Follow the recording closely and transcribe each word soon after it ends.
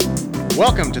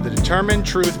Welcome to the Determined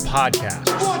Truth Podcast.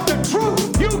 Want the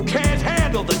truth? You can't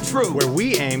handle the truth. Where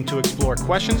we aim to explore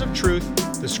questions of truth,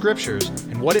 the scriptures,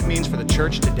 and what it means for the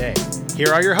church today.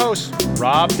 Here are your hosts,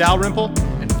 Rob Dalrymple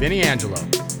and Vinny Angelo.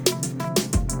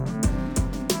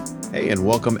 Hey, and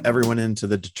welcome everyone into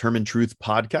the Determined Truth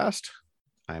Podcast.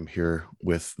 I'm here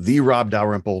with the Rob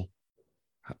Dalrymple.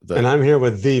 And I'm here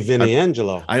with the Vinny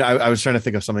Angelo. I was trying to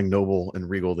think of something noble and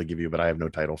regal to give you, but I have no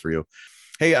title for you.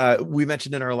 Hey, we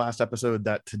mentioned in our last episode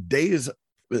that today's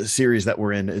series that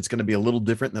we're in, it's going to be a little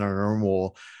different than our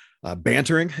normal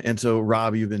bantering. And so,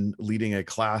 Rob, you've been leading a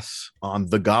class on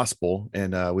the gospel,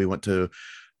 and we want to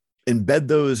embed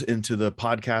those into the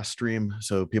podcast stream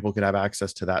so people can have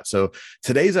access to that. So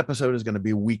today's episode is going to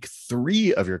be week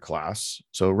 3 of your class.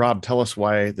 So, Rob, tell us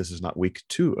why this is not week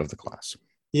 2 of the class.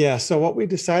 Yeah. So what we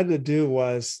decided to do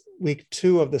was week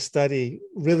 2 of the study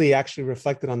really actually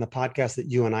reflected on the podcast that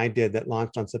you and I did that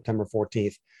launched on September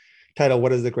 14th, titled,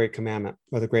 "What is the Great Commandment?"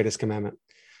 or the Greatest Commandment.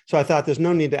 So I thought there's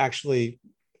no need to actually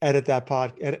edit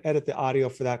the audio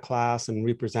for that class and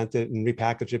represent it and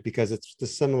repackage it, because it's the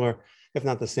similar, if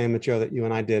not the same material that you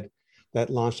and I did that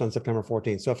launched on September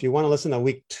 14th. So if you want to listen to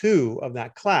week 2 of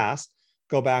that class,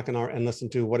 go back and listen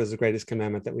to What is the Greatest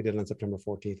Commandment that we did on September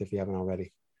 14th, if you haven't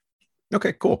already.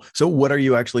 Okay, cool. So what are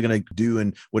you actually going to do,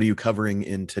 and what are you covering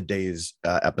in today's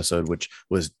episode, which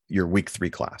was your week 3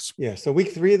 class? Yeah. So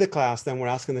week 3 of the class, then we're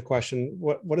asking the question,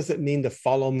 what does it mean to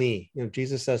follow me? You know,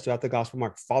 Jesus says throughout the Gospel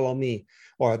Mark, follow me,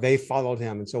 or they followed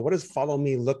him. And so what does follow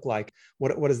me look like?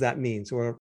 What does that mean?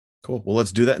 So Cool. Well,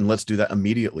 let's do that, and let's do that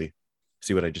immediately.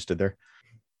 See what I just did there?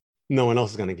 No one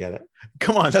else is going to get it.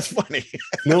 Come on, that's funny.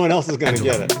 No one else is going to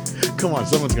get it. Come on,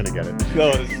 someone's going to get it. No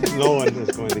one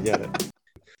is going to get it.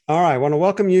 All right, I want to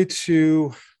welcome you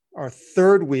to our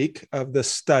 3rd week of the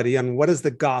study on what is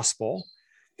the gospel.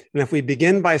 And if we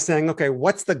begin by saying, okay,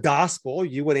 what's the gospel?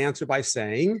 You would answer by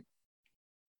saying,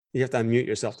 you have to unmute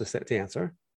yourself to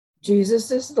answer.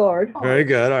 Jesus is Lord. Very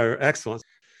good. All right, excellent.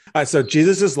 All right, so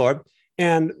Jesus is Lord.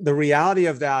 And the reality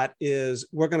of that is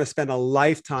we're going to spend a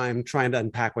lifetime trying to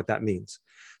unpack what that means.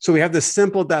 So we have this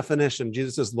simple definition,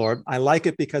 Jesus is Lord. I like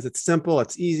it because it's simple,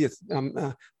 it's easy, it's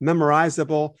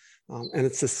memorizable, and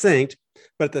it's succinct.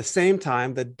 But at the same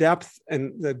time, the depth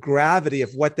and the gravity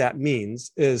of what that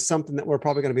means is something that we're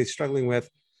probably going to be struggling with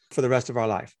for the rest of our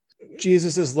life.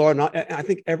 Jesus is Lord. And I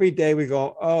think every day we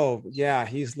go, oh, yeah,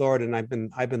 he's Lord. And I've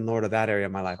been Lord of that area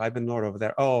of my life. I've been Lord over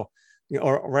there. Oh, you know,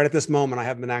 or right at this moment, I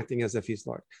haven't been acting as if he's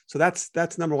Lord. So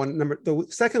that's number one. The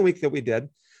second week that we did,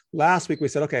 last week, we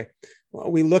said, okay, well,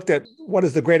 we looked at what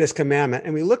is the greatest commandment.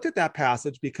 And we looked at that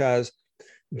passage because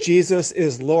Jesus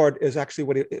is Lord is actually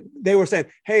what they were saying.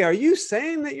 Hey, are you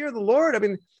saying that you're the Lord? I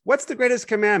mean, what's the greatest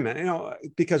commandment? You know,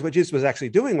 because what Jesus was actually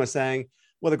doing was saying,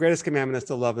 well, the greatest commandment is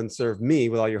to love and serve me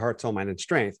with all your heart, soul, mind, and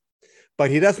strength. But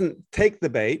he doesn't take the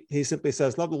bait. He simply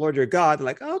says, love the Lord your God. And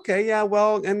like, okay, yeah,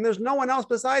 well, and there's no one else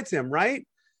besides him, right?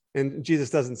 And Jesus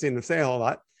doesn't seem to say a whole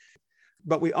lot.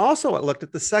 But we also looked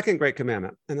at the second great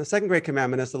commandment. And the second great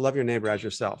commandment is to love your neighbor as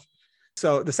yourself.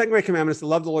 So the second great commandment is to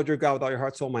love the Lord your God with all your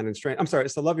heart, soul, mind, and strength. I'm sorry,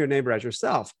 it's to love your neighbor as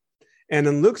yourself. And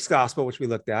in Luke's gospel, which we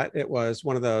looked at, it was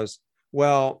one of those,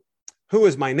 well, who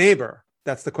is my neighbor?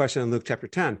 That's the question in Luke chapter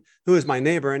 10. Who is my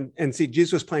neighbor? And see,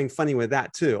 Jesus was playing funny with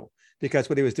that too, because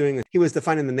what he was doing, he was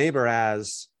defining the neighbor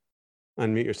as,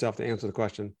 unmute yourself to answer the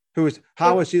question.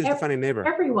 How was Jesus defining neighbor?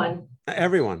 Everyone.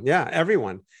 Everyone. Yeah,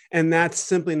 everyone. And that's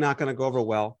simply not going to go over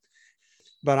well.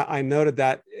 But I noted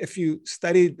that if you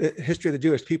study the history of the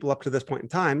Jewish people up to this point in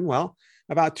time, well,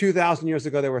 about 2,000 years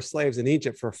ago, they were slaves in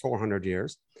Egypt for 400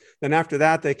 years. Then after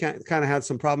that, they kind of had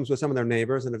some problems with some of their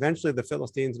neighbors. And eventually the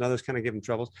Philistines and others kind of gave them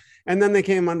troubles. And then they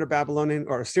came under Babylonian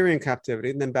or Assyrian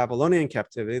captivity, and then Babylonian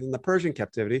captivity, then the Persian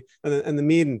captivity, and the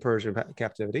Mede and Persian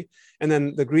captivity, and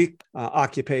then the Greek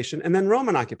occupation, and then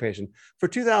Roman occupation. For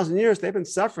 2,000 years, they've been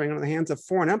suffering under the hands of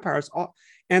foreign empires.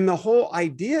 And the whole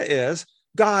idea is,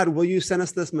 God, will you send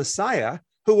us this Messiah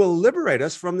who will liberate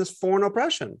us from this foreign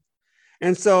oppression?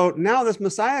 And so now this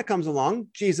Messiah comes along,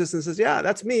 Jesus, and says, yeah,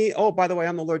 that's me. Oh, by the way,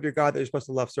 I'm the Lord your God that you're supposed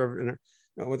to love, serve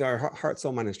with our heart,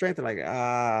 soul, mind, and strength. And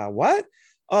like, what?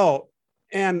 Oh,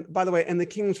 and by the way, and the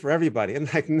kingdom's for everybody.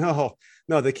 And like, no,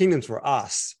 the kingdom's for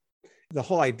us. The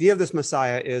whole idea of this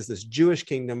Messiah is this Jewish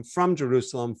kingdom from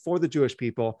Jerusalem for the Jewish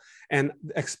people, and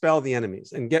expel the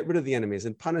enemies and get rid of the enemies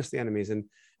and punish the enemies and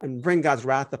bring God's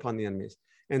wrath upon the enemies.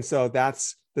 And so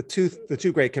that's the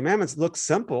two great commandments. Look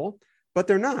simple, but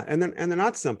they're not, and they're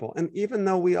not simple. And even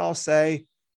though we all say,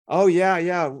 oh yeah,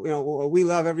 you know, we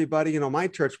love everybody, you know, my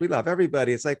church, we love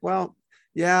everybody. It's like, well,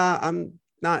 yeah, I'm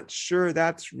not sure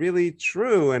that's really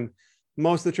true. And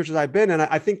most of the churches I've been in,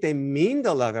 I think they mean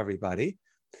to love everybody.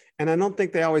 And I don't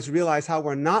think they always realize how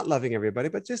we're not loving everybody,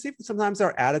 but just even sometimes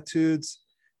our attitudes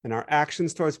and our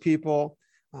actions towards people,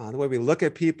 the way we look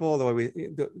at people, the way we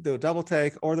do a double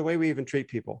take, or the way we even treat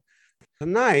people.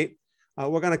 Tonight,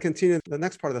 we're going to continue the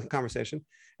next part of the conversation,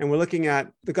 and we're looking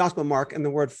at the Gospel of Mark and the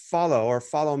word follow or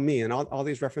follow me, and all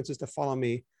these references to follow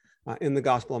me in the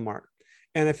Gospel of Mark.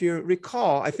 And if you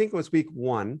recall, I think it was week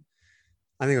one,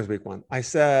 I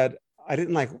said, I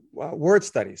didn't like word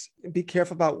studies. Be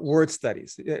careful about word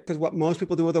studies, because what most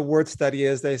people do with a word study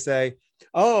is they say,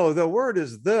 oh, the word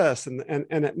is this, and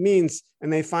it means,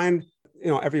 and they find,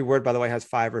 every word, by the way, has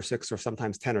 5 or 6 or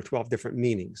sometimes 10 or 12 different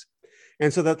meanings.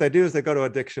 And so what they do is they go to a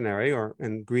dictionary, or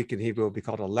in Greek and Hebrew, it would be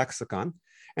called a lexicon.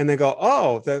 And they go,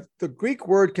 oh, the Greek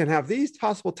word can have these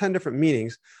possible 10 different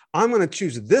meanings. I'm going to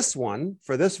choose this one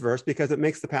for this verse because it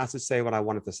makes the passage say what I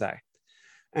want it to say.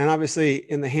 And obviously,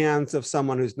 in the hands of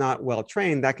someone who's not well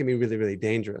trained, that can be really, really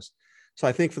dangerous. So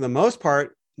I think for the most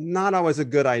part, not always a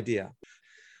good idea.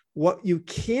 What you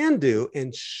can do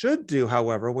and should do,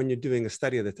 however, when you're doing a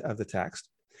study of the text,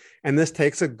 and this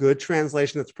takes a good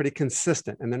translation that's pretty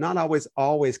consistent, and they're not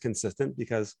always consistent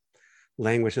because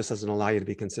language just doesn't allow you to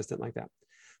be consistent like that.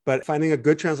 But finding a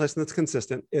good translation that's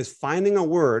consistent is finding a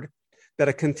word that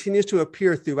it continues to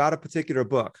appear throughout a particular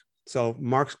book. So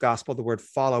Mark's gospel, the word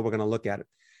follow, we're going to look at it.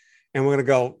 And we're going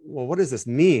to go, well, what does this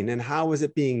mean? And how is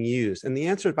it being used? And the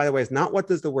answer, by the way, is not what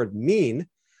does the word mean?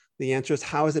 The answer is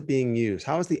how is it being used?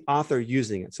 How is the author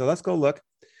using it? So let's go look.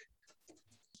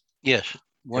 Yes,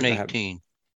 118.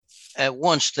 At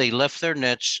once they left their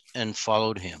nets and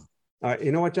followed him. All right,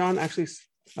 you know what, John? Actually,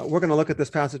 we're going to look at this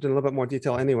passage in a little bit more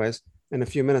detail anyways in a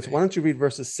few minutes. Why don't you read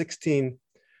verses 16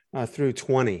 through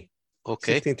 20?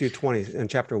 Okay. 16 through 20 in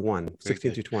chapter 1,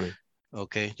 16 through 20.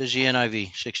 Okay, this is the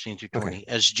NIV, 16 through 20. Okay.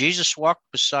 As Jesus walked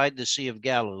beside the Sea of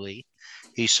Galilee,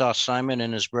 he saw Simon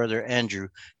and his brother Andrew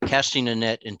casting a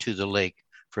net into the lake,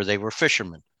 for they were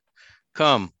fishermen.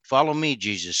 Come, follow me,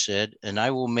 Jesus said, and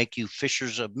I will make you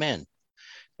fishers of men.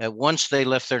 At once they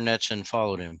left their nets and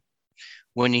followed him.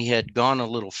 When he had gone a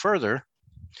little further,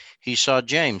 he saw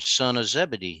James, son of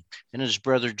Zebedee, and his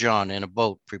brother John in a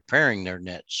boat preparing their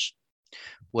nets.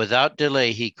 Without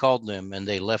delay, he called them, and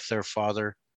they left their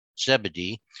father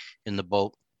Zebedee in the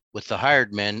boat with the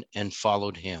hired men and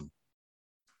followed him.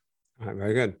 All right,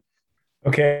 very good.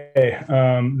 Okay,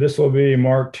 this will be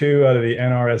Mark 2 out of the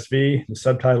NRSV. The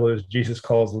subtitle is Jesus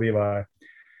Calls Levi.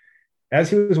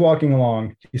 As he was walking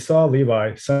along, he saw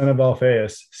Levi, son of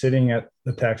Alphaeus, sitting at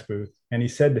the tax booth, and he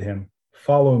said to him,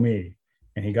 "Follow me."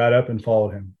 And he got up and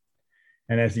followed him.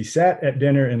 And as he sat at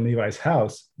dinner in Levi's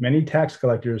house, many tax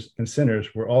collectors and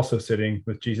sinners were also sitting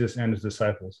with Jesus and his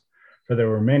disciples, for there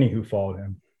were many who followed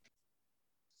him.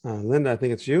 Linda, I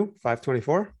think it's you,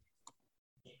 524.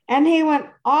 And he went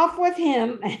off with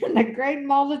him, and a great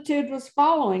multitude was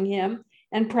following him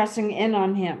and pressing in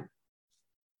on him.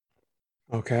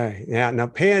 Okay, yeah. Now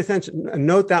pay attention.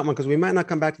 Note that one because we might not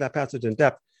come back to that passage in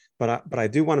depth, but I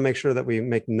do want to make sure that we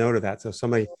make note of that. So if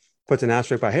somebody puts an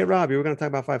asterisk by, hey, Rob, you were going to talk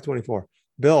about 524.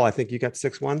 Bill, I think you got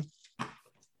 6-1.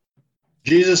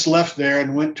 Jesus left there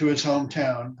and went to his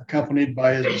hometown, accompanied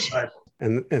by his disciples.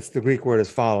 And it's the Greek word is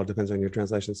follow, depends on your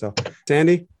translation. So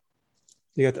Sandy,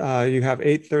 you have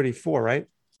 834, right?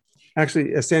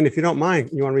 Actually, Sandy, if you don't mind,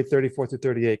 you want to read 34 through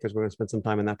 38 because we're going to spend some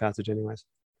time in that passage anyways.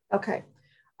 Okay.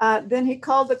 Then he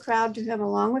called the crowd to him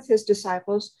along with his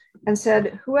disciples and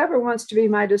said, "Whoever wants to be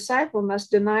my disciple must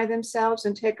deny themselves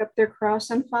and take up their cross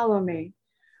and follow me.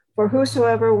 For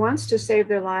whosoever wants to save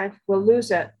their life will lose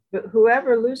it, but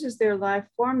whoever loses their life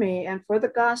for me and for the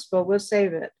gospel will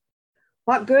save it.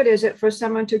 What good is it for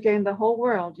someone to gain the whole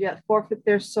world, yet forfeit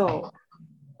their soul?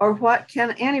 Or what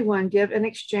can anyone give in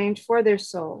exchange for their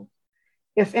soul?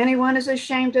 If anyone is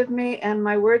ashamed of me and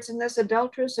my words in this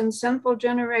adulterous and sinful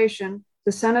generation,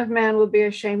 the Son of Man will be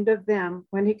ashamed of them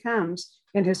when he comes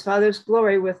in his Father's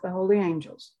glory with the holy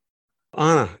angels."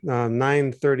 Anna,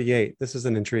 938. This is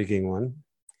an intriguing one.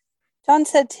 John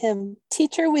said to him,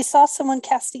 "Teacher, we saw someone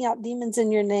casting out demons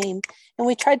in your name, and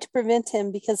we tried to prevent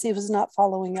him because he was not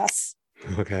following us."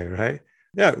 Okay, right?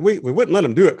 Yeah, we wouldn't let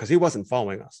him do it because he wasn't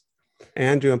following us.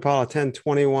 Andrew and Paula,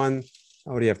 10:21.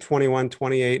 What do you have? 21,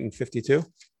 28, and 52?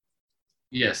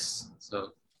 Yes.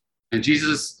 So, and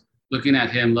Jesus, looking at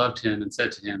him, loved him and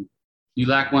said to him, "You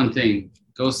lack one thing.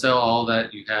 Go sell all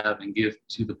that you have and give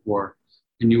to the poor,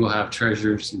 and you will have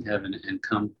treasures in heaven, and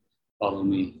come follow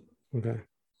me." Okay.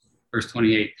 Verse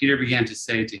 28, Peter began to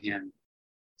say to him,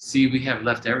 "See, we have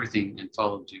left everything and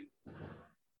followed you."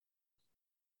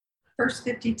 Verse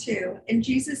 52, and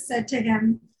Jesus said to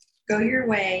him, "Go your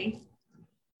way.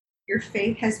 Your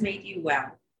faith has made you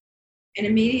well." And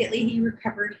immediately he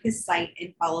recovered his sight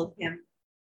and followed him.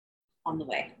 on the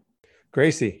way.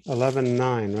 Gracie,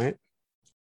 11:9, right?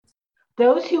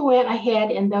 Those who went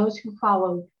ahead and those who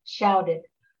followed shouted,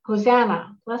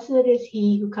 Hosanna, blessed is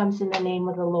he who comes in the name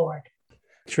of the Lord.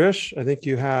 Trish, I think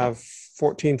you have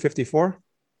 14:54.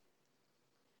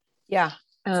 Yeah.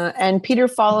 And Peter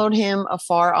followed him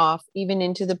afar off, even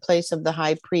into the place of the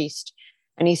high priest.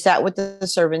 And he sat with the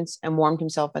servants and warmed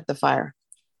himself at the fire.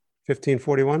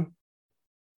 15:41.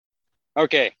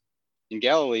 Okay. In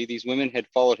Galilee, these women had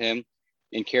followed him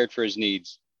and cared for his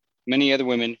needs. Many other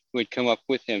women who had come up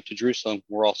with him to Jerusalem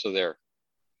were also there.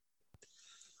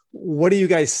 What do you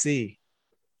guys see?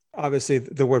 Obviously,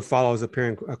 the word follow is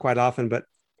appearing quite often, but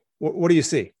what do you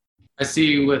see? I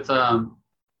see with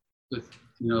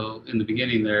in the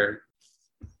beginning there,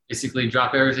 basically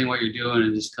drop everything what you're doing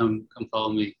and just come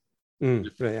follow me.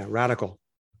 Yeah, radical.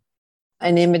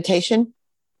 An invitation.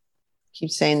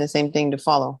 Keep saying the same thing to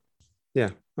follow.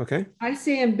 Yeah. Okay. I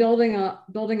see him building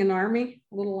an army,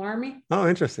 a little army. Oh,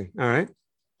 interesting. All right.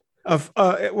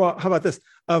 Well, how about this?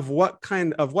 Of what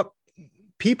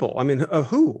people? I mean, of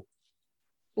who?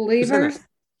 Believers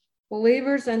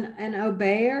and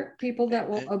obeyer, people that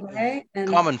will obey, and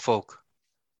common folk.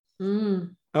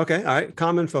 Okay. All right.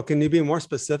 Common folk. Can you be more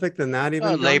specific than that?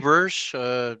 Even laborers,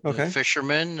 okay.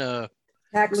 Fishermen,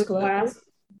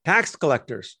 tax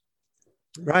collectors.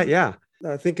 Right. Yeah.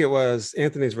 I think it was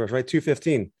Anthony's verse, right?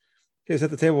 2:15. He was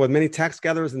at the table with many tax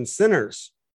gatherers and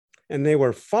sinners, and they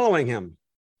were following him.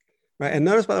 Right. And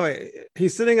notice, by the way,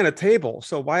 he's sitting at a table.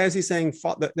 So why is he saying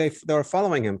that they were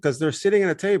following him? Because they're sitting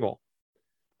at a table.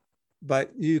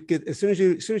 But you could, as soon as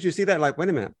you see that, like, wait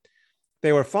a minute,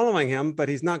 they were following him, but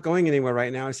he's not going anywhere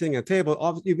right now. He's sitting at a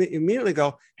table. You immediately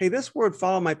go, hey, this word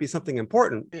follow might be something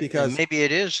important, because and maybe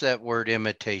it is that word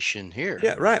imitation here.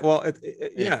 Yeah, right. Well,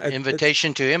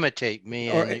 invitation to imitate me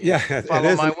and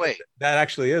follow my way. That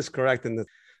actually is correct.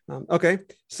 Okay.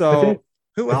 So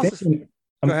who else?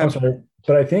 I'm sorry,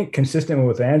 but I think consistent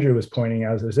with what Andrew was pointing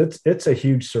out is it's a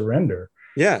huge surrender.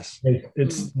 Yes.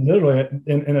 It's literally,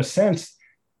 in a sense,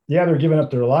 yeah, they're giving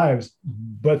up their lives,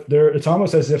 but it's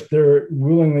almost as if they're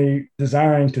willingly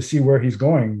desiring to see where he's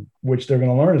going, which they're going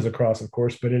to learn is the cross, of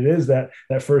course, but it is that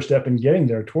first step in getting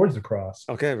there towards the cross.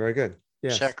 Okay, very good.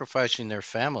 Yes. Sacrificing their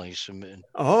families.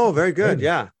 Oh, very good.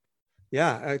 Yeah.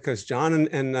 Yeah, because John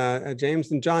and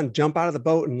James and John jump out of the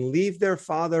boat and leave their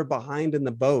father behind in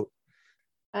the boat.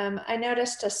 I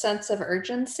noticed a sense of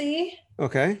urgency.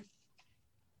 Okay.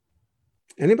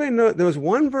 Anybody know? There was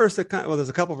one verse that there's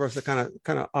a couple verses that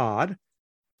kind of odd.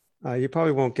 You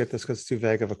probably won't get this because it's too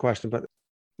vague of a question, but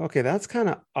okay, that's kind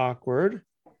of awkward.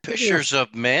 Fishers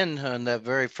of men on that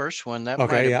very first one. That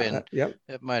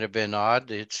might have been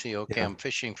odd. It's I'm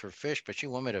fishing for fish, but you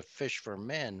want me to fish for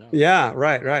men? Yeah,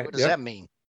 right. What does that mean?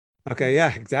 Okay,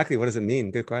 yeah, exactly. What does it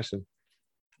mean? Good question.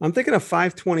 I'm thinking of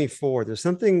 5:24. There's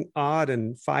something odd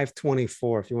in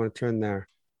 5:24. If you want to turn there.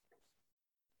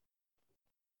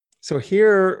 So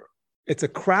here, it's a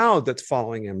crowd that's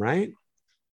following him, right?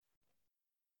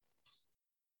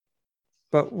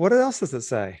 But what else does it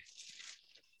say?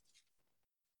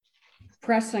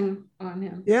 Pressing on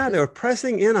him. Yeah, they were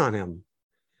pressing in on him.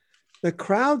 The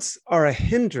crowds are a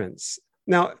hindrance.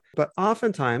 Now, but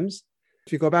oftentimes,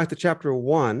 if you go back to chapter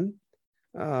 1,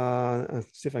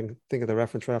 let's see if I can think of the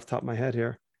reference right off the top of my head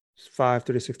here.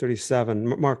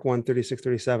 5:36-37, Mark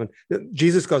 1:36-37.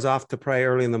 Jesus goes off to pray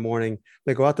early in the morning.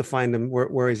 They go out to find him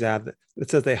where he's at.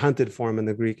 It says they hunted for him in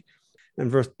the Greek.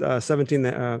 And verse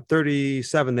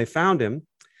 37, they found him.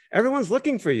 Everyone's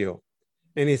looking for you.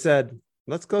 And he said,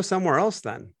 let's go somewhere else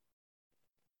then.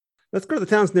 Let's go to the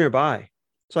towns nearby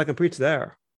so I can preach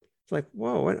there. It's like,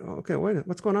 whoa, wait,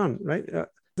 what's going on, right?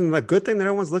 Isn't it a good thing that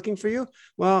everyone's looking for you?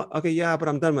 Well, okay, yeah, but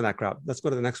I'm done with that crowd. Let's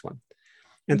go to the next one.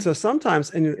 And so sometimes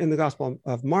in the Gospel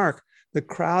of Mark, the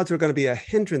crowds are going to be a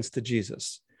hindrance to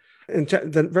Jesus. In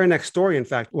the very next story, in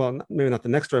fact, well, maybe not the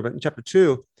next story, but in chapter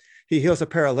 2, he heals a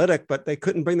paralytic, but they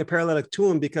couldn't bring the paralytic to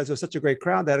him because there was such a great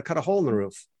crowd. They had to cut a hole in the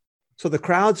roof. So the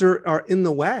crowds are in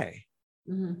the way.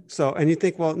 Mm-hmm. So, and you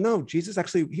think, well, no, Jesus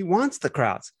actually, he wants the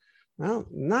crowds. Well,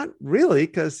 not really,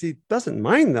 because he doesn't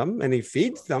mind them and he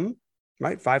feeds them,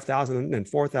 right? 5,000 and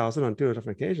 4,000 on 2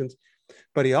 different occasions.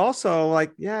 But he also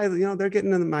they're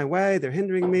getting in my way. They're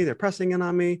hindering me. They're pressing in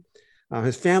on me.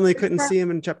 His family couldn't see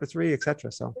him in chapter 3,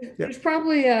 etc. So there's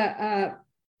probably a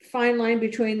fine line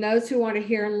between those who want to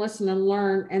hear and listen and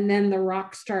learn, and then the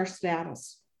rock star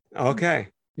status. Okay.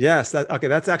 Yes.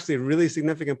 That's actually a really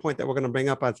significant point that we're going to bring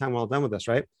up by the time we're all done with this,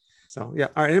 right? So yeah.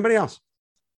 All right. Anybody else?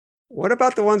 What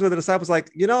about the ones where the disciples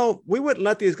we wouldn't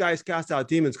let these guys cast out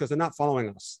demons because they're not following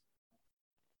us?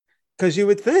 Because you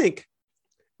would think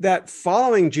that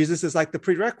following Jesus is like the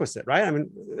prerequisite, right? I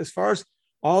mean, as far as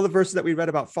all the verses that we read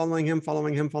about following him. And all of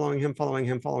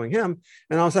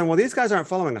a sudden, well, these guys aren't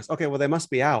following us. Okay, well, they must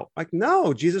be out. Like,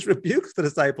 no, Jesus rebukes the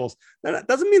disciples. That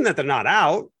doesn't mean that they're not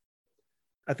out.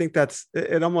 I think that's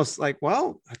it almost like,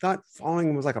 well, I thought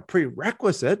following was like a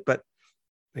prerequisite, but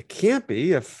it can't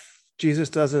be if Jesus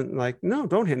doesn't no,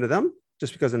 don't hinder them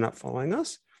just because they're not following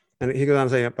us. And he goes on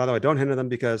to say, by the way, don't hinder them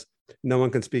because no one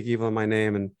can speak evil in my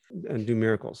name and do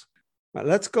miracles. Right,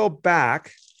 let's go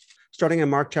back, starting in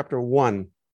Mark chapter 1.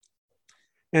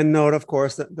 And note, of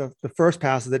course, that the first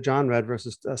passage that John read,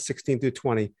 verses 16 through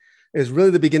 20, is really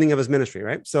the beginning of his ministry,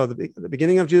 right? So the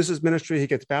beginning of Jesus' ministry, he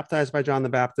gets baptized by John the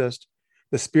Baptist.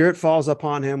 The Spirit falls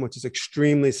upon him, which is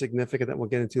extremely significant that we'll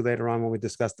get into later on when we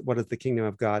discuss what is the kingdom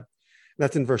of God.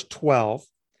 That's in verse 12.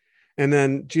 And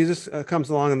then Jesus comes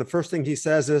along, and the first thing he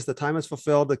says is, the time is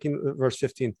fulfilled, verse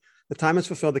 15, the time is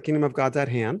fulfilled, the kingdom of God's at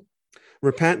hand.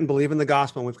 Repent and believe in the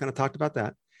gospel. And we've kind of talked about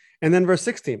that. And then verse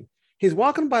 16, he's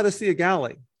walking by the Sea of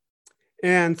Galilee,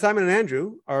 and Simon and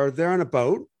Andrew are there on a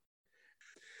boat.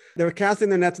 They were casting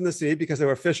their nets in the sea because they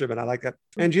were fishermen. I like that.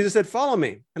 And Jesus said, follow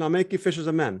me, and I'll make you fishers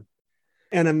of men.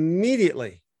 And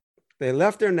immediately they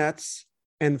left their nets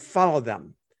and followed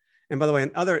them. And by the way,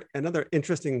 another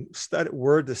interesting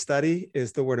word to study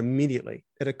is the word immediately.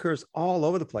 It occurs all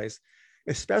over the place,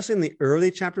 especially in the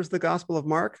early chapters of the Gospel of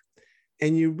Mark.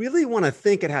 And you really want to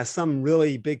think it has some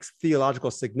really big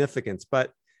theological significance.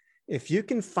 But if you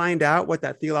can find out what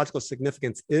that theological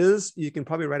significance is, you can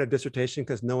probably write a dissertation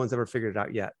because no one's ever figured it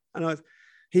out yet. I know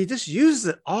he just uses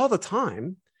it all the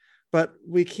time, but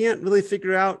we can't really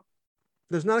figure out.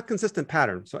 There's not a consistent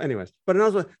pattern. So anyways, but in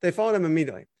other words, they followed him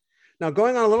immediately. Now,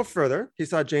 going on a little further, he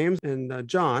saw James and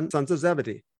John, sons of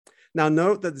Zebedee. Now,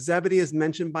 note that Zebedee is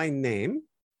mentioned by name.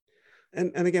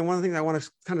 And again, one of the things I want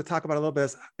to kind of talk about a little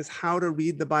bit is how to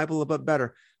read the Bible a little bit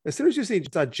better. As soon as you see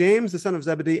James, the son of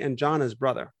Zebedee, and John, his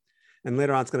brother, and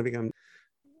later on it's going to become,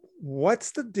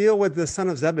 what's the deal with the son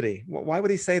of Zebedee? Why would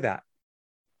he say that?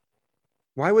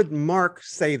 Why would Mark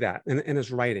say that in his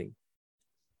writing?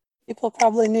 People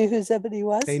probably knew who Zebedee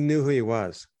was. They knew who he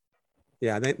was.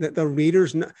 Yeah, the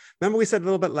readers know. Remember we said a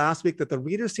little bit last week that the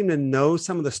readers seem to know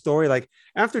some of the story. Like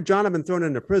after John had been thrown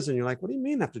into prison, you're like, what do you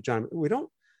mean after John? We don't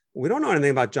know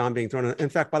anything about John being thrown in. In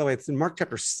fact, by the way, it's in Mark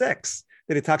chapter 6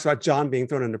 that he talks about John being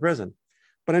thrown into prison.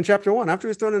 But in chapter 1, after he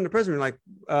was thrown into prison, you're like,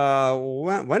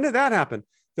 when did that happen?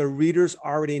 The readers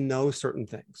already know certain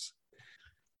things.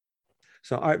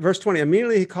 So all right, verse 20,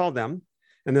 immediately he called them,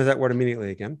 and there's that word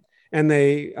immediately again. And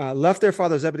they left their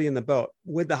father Zebedee in the boat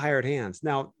with the hired hands.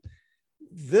 Now,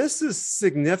 this is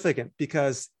significant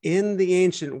because in the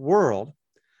ancient world,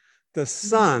 the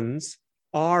sons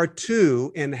are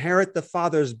to inherit the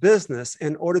father's business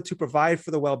in order to provide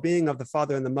for the well-being of the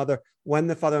father and the mother when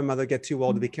the father and mother get too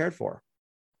old to be cared for.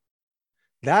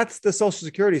 That's the Social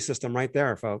Security system right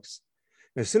there, folks.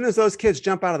 As soon as those kids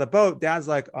jump out of the boat, dad's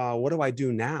like, what do I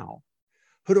do now?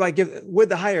 Who do I give with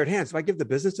the hired hands? Do I give the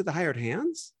business to the hired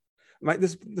hands? Right,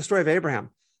 this is the story of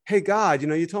Abraham. Hey, God,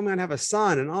 you told me I'd have a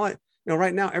son, and all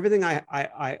right now, everything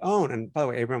I own, and by the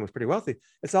way, Abraham was pretty wealthy.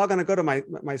 It's all going to go to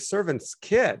my servant's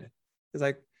kid. It's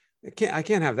like, I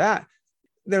can't have that.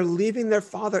 They're leaving their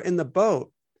father in the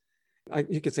boat.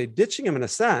 You could say ditching him in a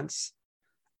sense,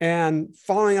 and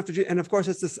following after Jesus. And of course,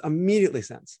 it's this immediately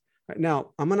sense. Right now,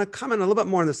 I'm going to comment a little bit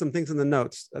more on some things in the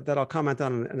notes that I'll comment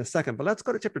on in a second. But let's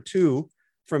go to chapter 2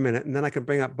 for a minute, and then I can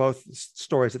bring up both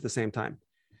stories at the same time.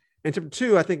 In chapter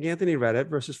 2, I think Anthony read it,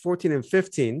 verses 14 and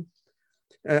 15.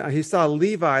 He saw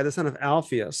Levi, the son of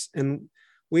Alphaeus, and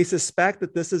we suspect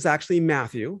that this is actually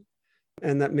Matthew,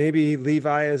 and that maybe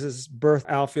Levi is his birth.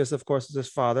 Alphaeus, of course, is his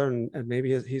father, and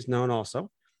maybe he's known also.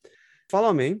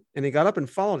 Follow me, and he got up and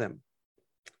followed him.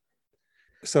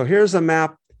 So here's a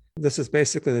map. This is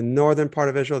basically the northern part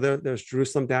of Israel. There's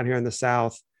Jerusalem down here in the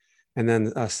south, and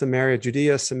then Samaria,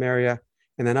 Judea, Samaria,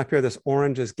 and then up here, this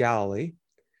orange is Galilee.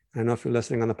 I know if you're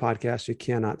listening on the podcast, you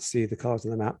cannot see the colors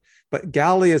of the map, but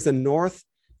Galilee is the north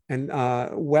and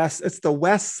west. It's the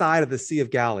west side of the Sea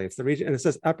of Galilee. It's the region, and it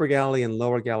says Upper Galilee and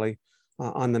Lower Galilee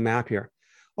on the map here.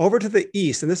 Over to the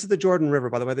east, and this is the Jordan River,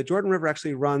 by the way. The Jordan River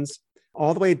actually runs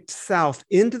all the way south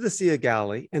into the Sea of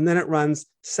Galilee, and then it runs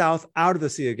south out of the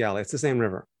Sea of Galilee. It's the same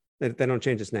river. They don't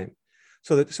change its name.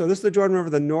 So this is the Jordan River,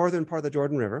 the northern part of the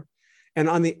Jordan River. And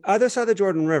on the other side of the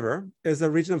Jordan River is the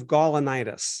region of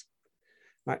Gaulonitis.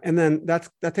 Right. And then that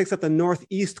takes up the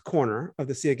northeast corner of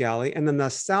the Sea of Galilee. And then the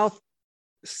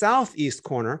southeast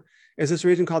corner is this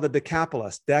region called the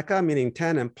Decapolis. Deca meaning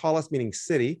 10 and polis meaning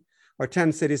city, or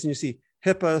 10 cities. And you see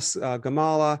Hippus,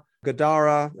 Gamala,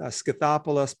 Gadara,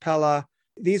 Scythopolis, Pella.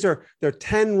 They're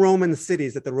 10 Roman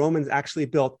cities that the Romans actually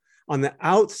built on the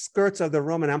outskirts of the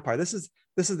Roman Empire. This is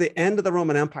This is the end of the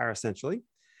Roman Empire, essentially.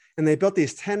 And they built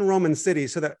these 10 Roman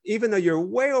cities so that even though you're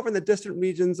way over in the distant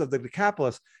regions of the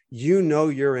Decapolis, you know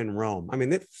you're in Rome. I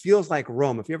mean, it feels like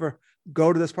Rome. If you ever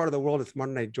go to this part of the world, it's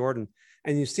modern-day Jordan,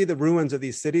 and you see the ruins of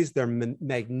these cities, they're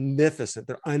magnificent.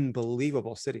 They're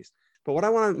unbelievable cities. But what I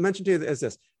want to mention to you is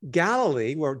this: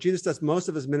 Galilee, where Jesus does most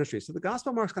of his ministry. So the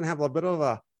Gospel of Mark's going to have a bit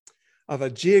of a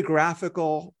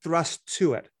geographical thrust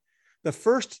to it. The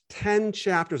first 10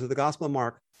 chapters of the Gospel of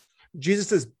Mark,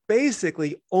 Jesus is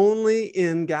basically only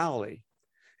in Galilee,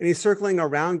 and he's circling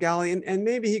around Galilee, and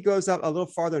maybe he goes up a little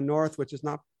farther north, which is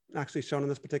not actually shown on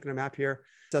this particular map here,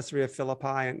 Caesarea Philippi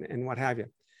and what have you.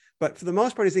 But for the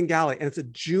most part, he's in Galilee, and it's a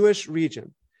Jewish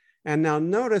region. And now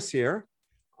notice here,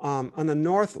 on the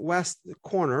northwest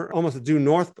corner, almost the due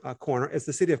north corner, is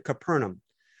the city of Capernaum.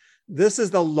 This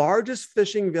is the largest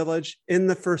fishing village in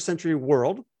the first century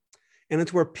world, and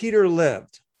it's where Peter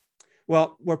lived.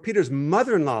 Well, where Peter's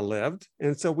mother-in-law lived,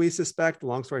 and so we suspect,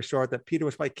 long story short, that Peter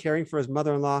was probably caring for his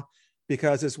mother-in-law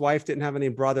because his wife didn't have any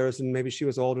brothers, and maybe she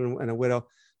was old and a widow.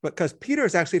 But because Peter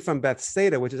is actually from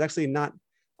Bethsaida, which is actually not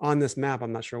on this map,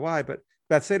 I'm not sure why, but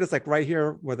Bethsaida is like right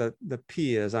here where the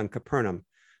P is on Capernaum,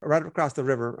 right across the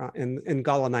river in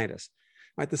Gaulonitis.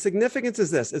 Right? The significance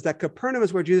is this, is that Capernaum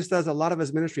is where Jesus does a lot of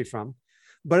his ministry from,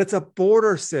 but it's a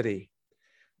border city.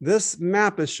 This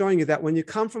map is showing you that when you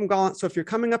come from so if you're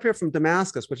coming up here from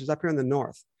Damascus, which is up here in the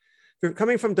north, if you're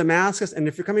coming from Damascus, and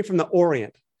if you're coming from the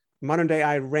Orient, modern day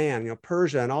Iran,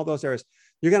 Persia and all those areas,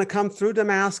 you're going to come through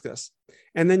Damascus,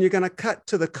 and then you're going to cut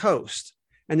to the coast,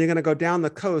 and you're going to go down the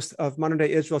coast of modern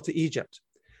day Israel to Egypt.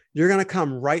 You're going to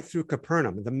come right through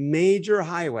Capernaum. The major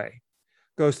highway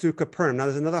goes through Capernaum. Now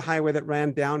there's another highway that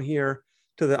ran down here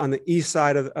on the east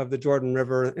side of the Jordan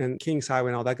River, and King's Highway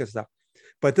and all that good stuff.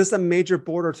 But this is a major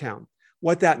border town.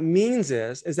 What that means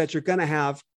is that you're going to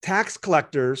have tax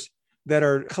collectors that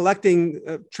are collecting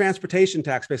transportation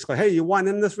tax, basically. Hey, you want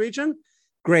in this region?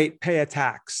 Great, pay a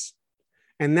tax.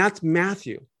 And that's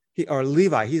Matthew or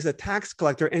Levi. He's a tax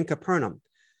collector in Capernaum.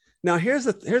 Now, here's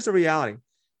the reality.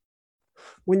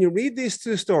 When you read these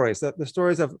two stories, the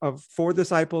stories of 4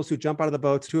 disciples who jump out of the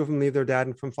boats, 2 of them leave their dad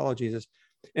and come follow Jesus,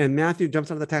 and Matthew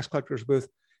jumps out of the tax collector's booth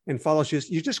and follows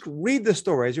Jesus, you just read the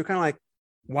stories, you're kind of like,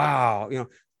 wow,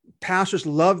 pastors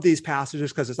love these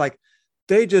passages because it's like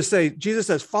they just say, Jesus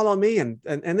says, follow me, and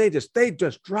they just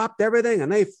dropped everything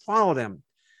and they followed him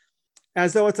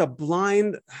as though it's a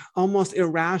blind, almost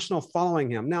irrational following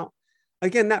him. Now,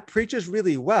 again, that preaches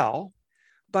really well,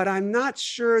 but I'm not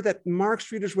sure that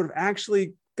Mark's readers would have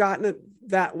actually gotten it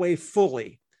that way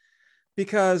fully,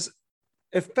 because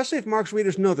especially if Mark's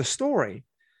readers know the story,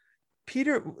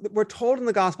 we're told in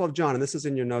the Gospel of John, and this is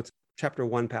in your notes, chapter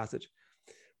 1 passage,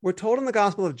 we're told in the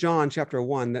Gospel of John, chapter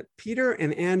 1, that Peter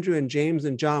and Andrew and James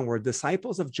and John were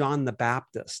disciples of John the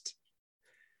Baptist.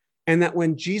 And that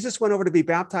when Jesus went over to be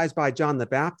baptized by John the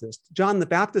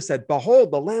Baptist said,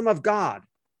 behold, the Lamb of God.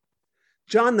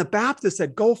 John the Baptist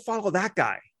said, go follow that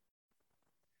guy.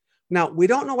 Now, we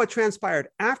don't know what transpired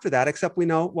after that, except we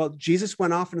know, well, Jesus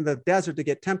went off into the desert to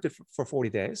get tempted for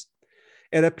 40 days.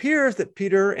 It appears that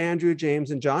Peter, Andrew, James,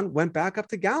 and John went back up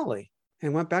to Galilee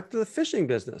and went back to the fishing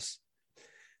business.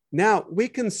 Now, we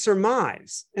can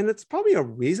surmise, and it's probably a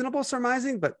reasonable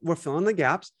surmising, but we're filling the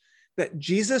gaps, that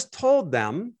Jesus told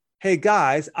them, hey,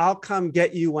 guys, I'll come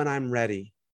get you when I'm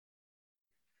ready.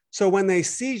 So when they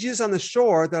see Jesus on the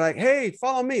shore, they're like, hey,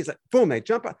 follow me. It's like, boom, they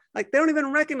jump out. Like, they don't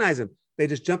even recognize him. They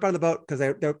just jump out of the boat because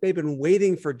they've been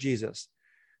waiting for Jesus.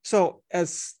 So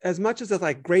as much as it's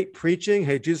like great preaching,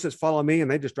 hey, Jesus says, follow me,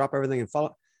 and they just drop everything and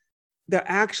follow, there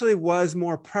actually was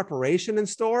more preparation in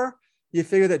store. You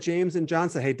figure that James and John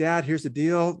said, hey, Dad, here's the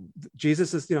deal.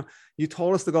 Jesus is, you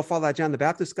told us to go follow that John the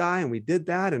Baptist guy, and we did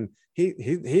that. And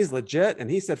he's legit. And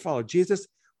he said, follow Jesus.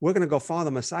 We're going to go follow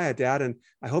the Messiah, Dad. And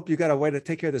I hope you got a way to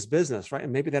take care of this business, right?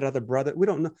 And maybe that other brother, we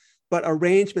don't know. But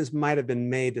arrangements might have been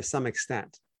made to some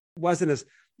extent. It wasn't as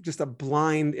just a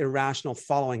blind, irrational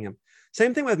following him.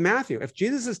 Same thing with Matthew. If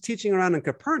Jesus is teaching around in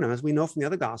Capernaum, as we know from the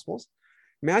other Gospels,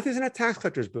 Matthew's in a tax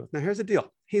collector's booth. Now, here's the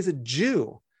deal. He's a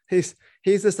Jew. He's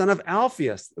the son of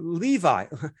Alphaeus, Levi.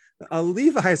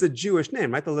 Levi is a Jewish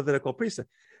name, right? The Levitical priesthood.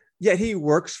 Yet he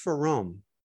works for Rome.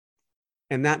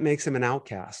 And that makes him an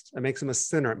outcast. It makes him a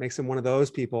sinner. It makes him one of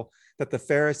those people that the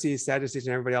Pharisees, Sadducees,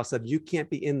 and everybody else said, you can't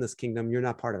be in this kingdom. You're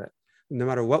not part of it. No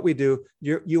matter what we do,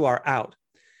 you are out.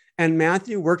 And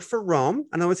Matthew worked for Rome.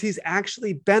 In other words, he's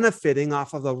actually benefiting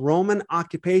off of the Roman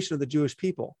occupation of the Jewish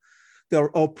people. The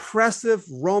oppressive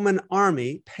Roman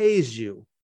army pays you,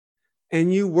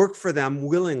 and you work for them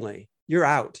willingly. You're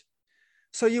out.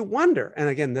 So you wonder, and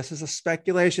again, this is a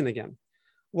speculation again,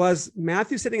 Was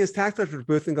Matthew sitting in his tax collector's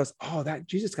booth and goes, oh, that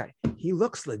Jesus guy, he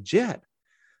looks legit.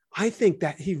 I think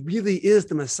that he really is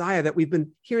the Messiah that we've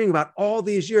been hearing about all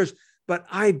these years, but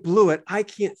I blew it. I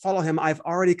can't follow him. I've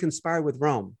already conspired with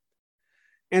Rome.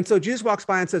 And so Jesus walks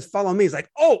by and says, follow me. He's like,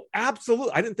 oh,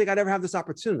 absolutely. I didn't think I'd ever have this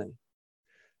opportunity.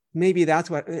 Maybe that's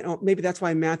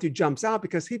why Matthew jumps out,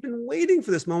 because he'd been waiting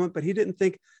for this moment, but he didn't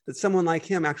think that someone like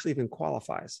him actually even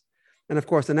qualifies. And of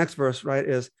course, the next verse, right,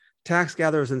 is tax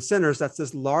gatherers and sinners. That's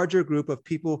this larger group of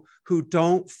people who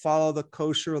don't follow the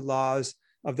kosher laws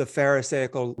of the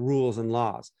Pharisaical rules and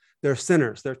laws. They're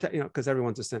sinners. They're, because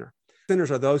everyone's a sinner.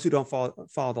 Sinners are those who don't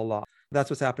follow the law. That's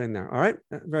what's happening there. All right.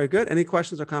 Very good. Any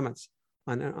questions or comments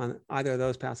on either of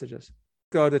those passages?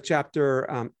 Go to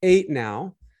chapter 8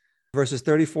 now, verses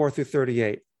 34 through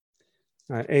 38.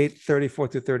 All right, 8, 34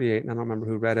 through 38. And I don't remember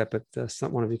who read it,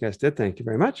 but one of you guys did. Thank you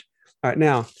very much. All right.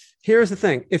 Now, here's the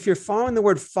thing. If you're following the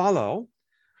word follow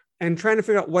and trying to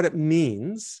figure out what it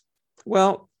means,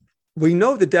 well, we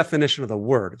know the definition of the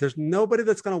word. There's nobody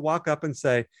that's going to walk up and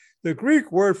say, the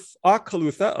Greek word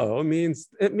akalutheo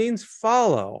means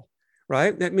follow,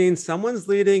 right? That means someone's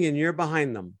leading and you're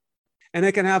behind them. And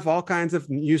it can have all kinds of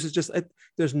uses.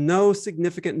 There's no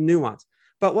significant nuance.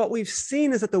 But what we've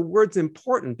seen is that the word's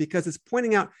important because it's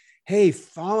pointing out, hey,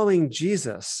 following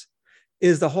Jesus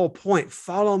is the whole point.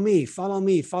 Follow me, follow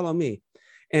me, follow me.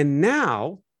 And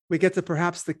now we get to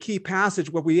perhaps the key passage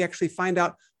where we actually find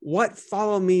out what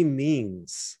follow me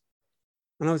means.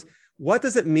 And what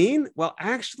does it mean? Well,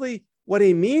 actually, what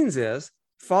he means is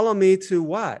follow me to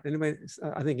what? Anybody?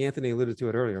 I think Anthony alluded to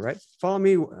it earlier, right? Follow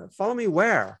me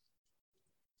where?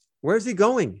 Where's he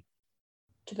going?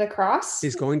 To the cross?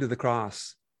 He's going to the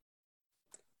cross.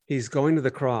 He's going to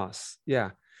the cross.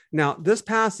 Yeah. Now, this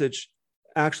passage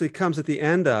actually comes at the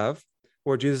end of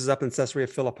where Jesus is up in Caesarea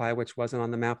Philippi, which wasn't on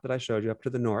the map that I showed you, up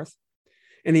to the north.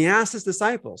 And he asked his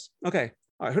disciples, okay,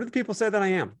 all right, who do the people say that I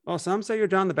am? Well, some say you're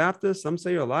John the Baptist. Some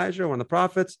say you're Elijah, one of the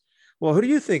prophets. Well, who do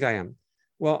you think I am?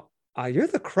 Well, you're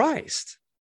the Christ.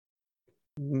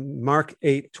 Mark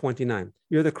 8:29.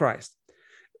 You're the Christ.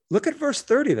 Look at verse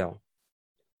 30, though.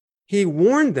 He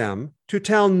warned them to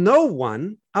tell no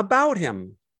one about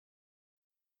him.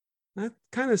 That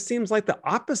kind of seems like the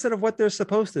opposite of what they're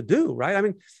supposed to do, right? I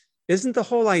mean, isn't the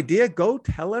whole idea go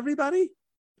tell everybody? And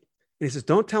he says,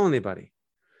 don't tell anybody.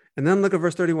 And then look at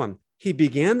verse 31. He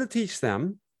began to teach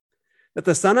them that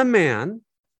the Son of Man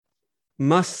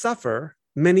must suffer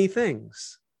many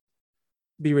things,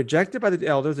 be rejected by the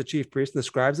elders, the chief priests, and the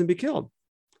scribes, and be killed.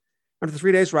 After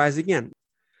 3 days, rise again.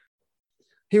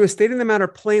 He was stating the matter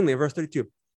plainly, verse 32.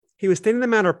 He was stating the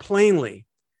matter plainly.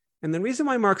 And the reason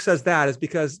why Mark says that is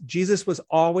because Jesus was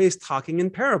always talking in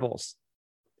parables.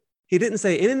 He didn't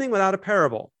say anything without a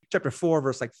parable. Chapter 4,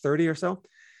 verse 30 or so.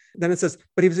 Then it says,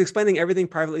 but he was explaining everything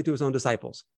privately to his own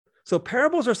disciples. So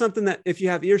parables are something that if you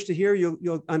have ears to hear,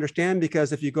 you'll understand,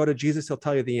 because if you go to Jesus, he'll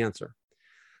tell you the answer.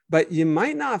 But you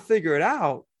might not figure it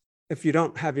out if you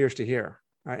don't have ears to hear,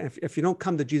 right? If you don't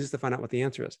come to Jesus to find out what the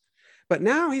answer is. But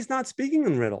now he's not speaking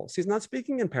in riddles. He's not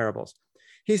speaking in parables.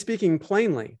 He's speaking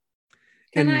plainly.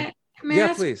 May I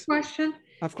ask please. a question?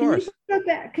 Of course.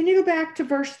 Can you go back to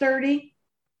verse 30?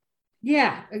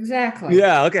 Yeah, exactly.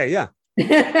 Yeah. Okay. Yeah.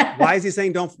 Why is he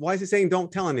saying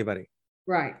don't tell anybody?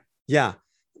 Right. Yeah.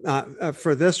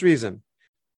 For this reason,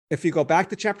 if you go back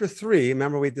to chapter 3,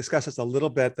 remember we discussed this a little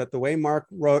bit, that the way Mark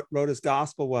wrote his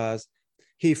gospel was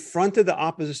he fronted the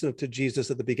opposition to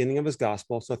Jesus at the beginning of his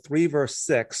gospel. So 3 verse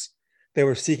 6, they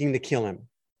were seeking to kill him.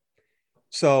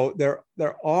 So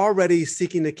they're already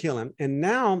seeking to kill him. And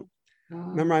now,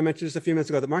 remember I mentioned just a few minutes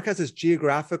ago that Mark has this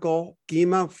geographical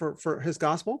schema for his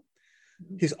gospel.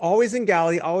 He's always in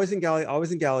Galilee, always in Galilee,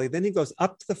 always in Galilee. Then he goes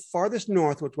up to the farthest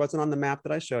north, which wasn't on the map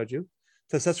that I showed you,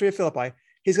 to Caesarea Philippi.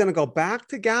 He's going to go back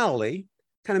to Galilee,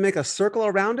 kind of make a circle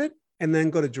around it, and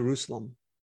then go to Jerusalem.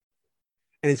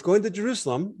 And he's going to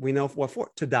Jerusalem, we know what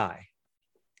for, to die.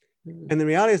 And the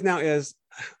reality is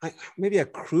maybe a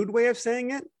crude way of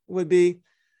saying it would be,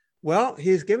 well,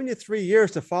 he's given you 3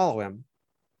 years to follow him.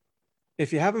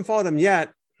 If you haven't followed him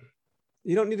yet,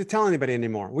 you don't need to tell anybody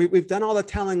anymore. We've done all the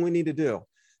telling we need to do.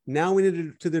 Now we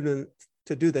need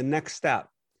to do the next step,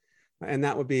 and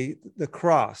that would be the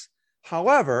cross.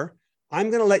 However, I'm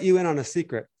going to let you in on a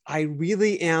secret. I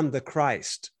really am the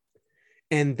Christ.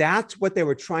 And that's what they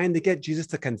were trying to get Jesus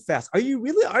to confess. Are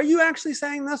you actually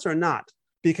saying this or not?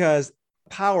 Because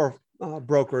power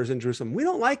brokers in Jerusalem, we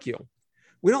don't like you.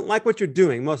 We don't like what you're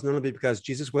doing, most notably because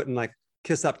Jesus wouldn't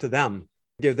kiss up to them,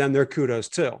 give them their kudos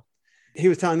too. He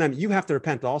was telling them, you have to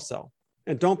repent also.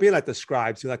 And don't be like the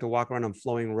scribes who like to walk around in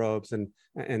flowing robes and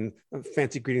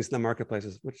fancy greetings in the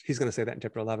marketplaces, which he's going to say that in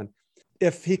chapter 11.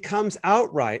 if he comes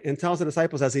outright and tells the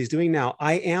disciples, as he's doing now,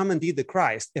 I am indeed the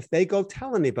Christ, if they go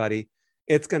tell anybody,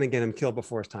 it's going to get him killed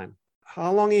before his time.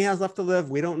 How long he has left to live,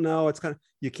 we don't know.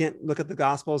 You can't look at the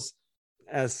Gospels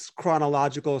as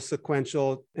chronological,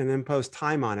 sequential, and impose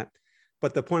time on it.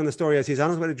 But the point of the story is he's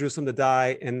on his way to Jerusalem to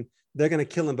die, and they're going to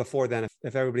kill him before then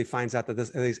if everybody finds out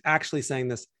that he's actually saying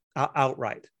this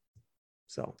outright.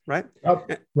 So, right?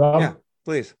 Rob, yeah,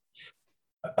 please.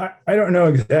 I don't know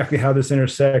exactly how this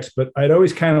intersects, but I'd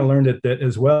always kind of learned it that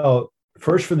as well,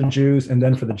 first for the Jews and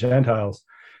then for the Gentiles.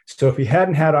 So if he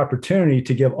hadn't had opportunity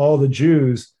to give all the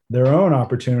Jews their own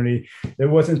opportunity, there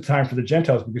wasn't time for the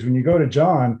Gentiles, because when you go to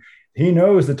John, he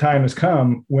knows the time has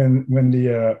come when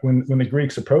the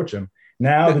Greeks approach him.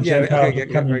 Now the Gentiles are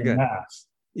coming en masse.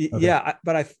 Okay. Yeah,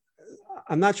 but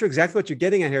I'm not sure exactly what you're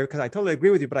getting at here, because I totally agree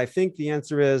with you, but I think the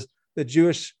answer is the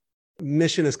Jewish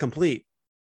mission is complete.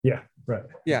 Yeah, right.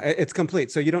 Yeah, it's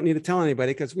complete. So you don't need to tell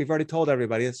anybody, because we've already told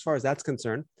everybody as far as that's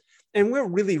concerned. And we're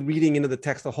really reading into the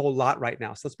text a whole lot right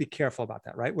now. So let's be careful about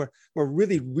that, right? We're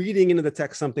really reading into the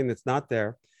text something that's not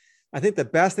there. I think the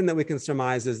best thing that we can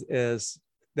surmise is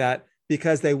that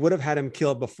because they would have had him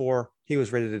killed before he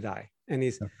was ready to die. And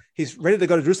he's ready to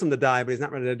go to Jerusalem to die, but he's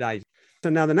not ready to die. So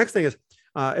now the next thing is,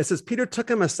 it says, Peter took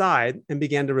him aside and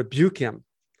began to rebuke him.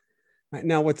 Right?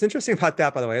 Now, what's interesting about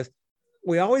that, by the way, is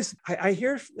I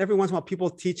hear every once in a while people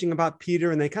teaching about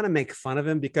Peter, and they kind of make fun of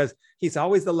him because he's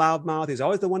always the loudmouth. He's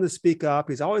always the one to speak up.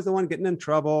 He's always the one getting in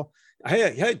trouble.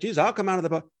 Hey, geez, I'll come out of the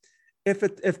boat.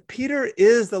 If Peter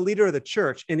is the leader of the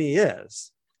church, and he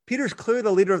is, Peter's clearly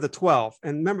the leader of the 12.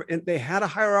 And remember, they had a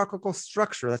hierarchical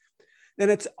structure. And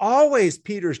it's always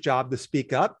Peter's job to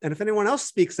speak up. And if anyone else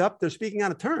speaks up, they're speaking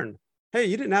out of turn. Hey,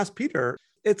 you didn't ask Peter.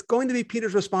 It's going to be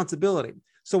Peter's responsibility.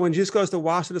 So when Jesus goes to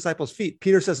wash the disciples' feet,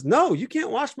 Peter says, no, you can't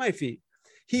wash my feet.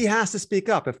 He has to speak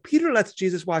up. If Peter lets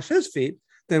Jesus wash his feet,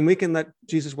 then we can let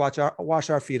Jesus wash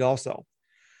our feet also.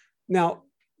 This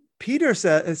Peter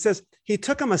says he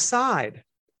took him aside.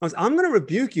 I'm going to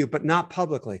rebuke you, but not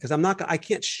publicly, because I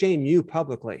can't shame you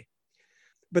publicly.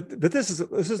 But this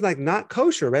is like not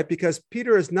kosher, right? Because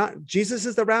Peter is not, Jesus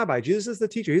is the rabbi, Jesus is the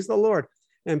teacher, he's the Lord,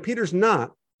 and Peter's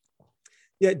not.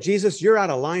 Yet Jesus, you're out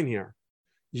of line here.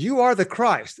 You are the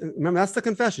Christ. Remember, that's the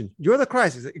confession. You're the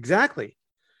Christ. Exactly.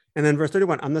 And then verse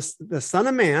 31, I'm the Son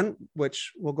of Man,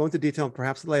 which we'll go into detail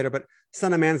perhaps later, but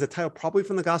Son of Man is a title probably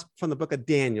from the book of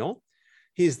Daniel.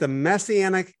 He's the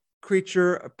messianic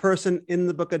creature, a person in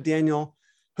the book of Daniel,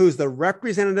 who's the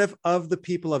representative of the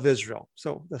people of Israel.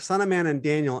 So the Son of Man in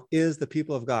Daniel is the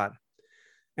people of God.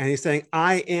 And he's saying,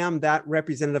 I am that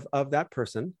representative of that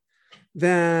person.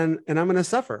 And I'm going to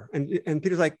suffer. And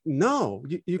Peter's like, no,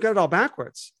 you got it all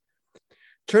backwards.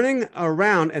 Turning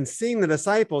around and seeing the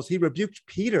disciples, he rebuked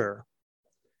Peter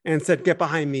and said, get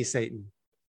behind me, Satan.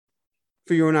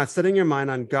 For you are not setting your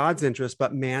mind on God's interests,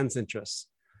 but man's interests.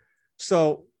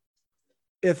 So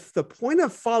if the point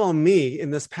of follow me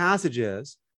in this passage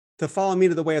is to follow me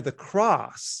to the way of the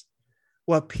cross,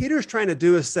 what Peter's trying to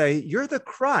do is say, you're the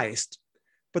Christ,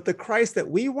 but the Christ that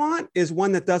we want is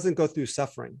one that doesn't go through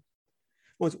suffering.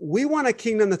 We want a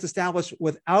kingdom that's established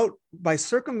by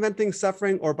circumventing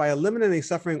suffering or by eliminating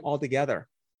suffering altogether.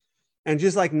 And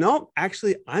just like, no,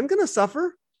 actually, I'm going to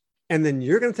suffer, and then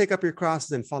you're going to take up your crosses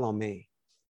and follow me.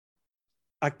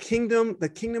 The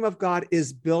kingdom of God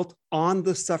is built on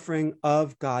the suffering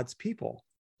of God's people.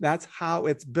 That's how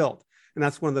it's built. And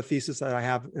that's one of the theses that I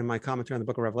have in my commentary on the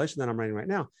book of Revelation that I'm writing right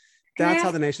now. That's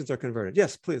how the nations are converted.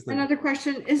 Yes, please. Linda. Another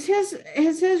question. Is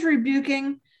his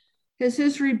rebuke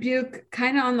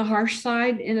kind of on the harsh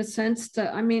side in a sense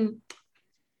okay.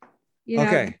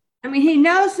 He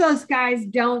knows those guys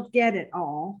don't get it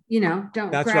all, don't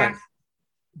That's grasp. Right.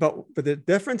 But the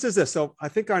difference is this. So I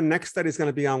think our next study is going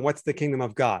to be on what's the kingdom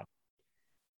of God.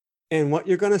 And what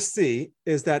you're going to see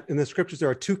is that in the scriptures, there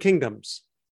are two kingdoms.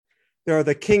 There are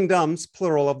the kingdoms,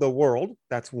 plural, of the world.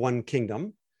 That's one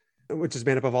kingdom, which is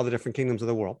made up of all the different kingdoms of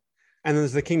the world. And then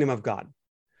there's the kingdom of God.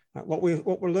 What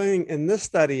we're learning in this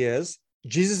study is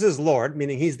Jesus is Lord,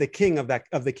 meaning he's the king of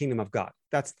the kingdom of God.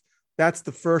 That's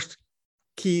the first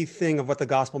key thing of what the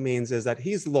gospel means, is that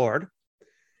he's Lord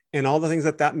and all the things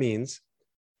that means.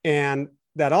 And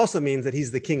that also means that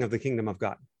he's the king of the kingdom of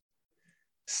God.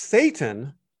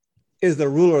 Satan is the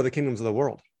ruler of the kingdoms of the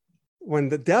world. When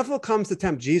the devil comes to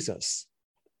tempt Jesus,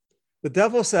 the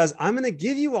devil says, I'm going to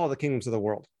give you all the kingdoms of the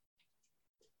world.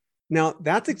 Now,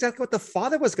 that's exactly what the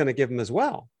Father was going to give him as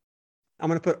well. I'm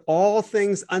going to put all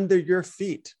things under your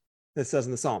feet, it says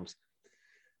in the Psalms.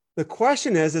 The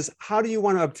question is how do you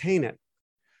want to obtain it?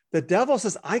 The devil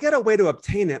says, I got a way to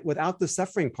obtain it without the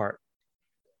suffering part.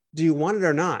 Do you want it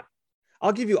or not?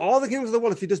 I'll give you all the kingdoms of the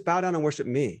world if you just bow down and worship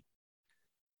me.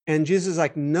 And Jesus is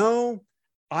like, no,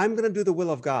 I'm going to do the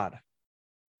will of God.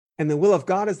 And the will of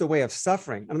God is the way of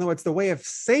suffering. In other words, the way of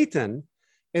Satan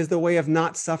is the way of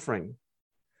not suffering.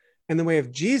 And the way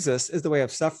of Jesus is the way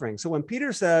of suffering. So when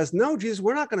Peter says, no, Jesus,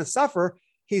 we're not going to suffer,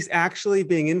 he's actually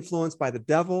being influenced by the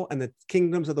devil and the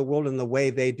kingdoms of the world and the way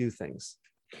they do things.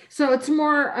 So it's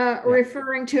more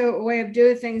referring to a way of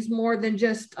doing things more than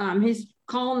just he's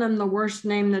calling them the worst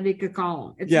name that he could call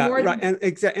them. It's more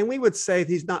right. And we would say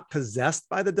he's not possessed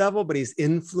by the devil, but he's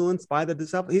influenced by the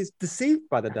devil. He's deceived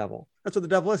by the devil. That's what the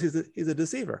devil is. He's a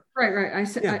deceiver. Right.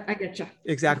 I get you.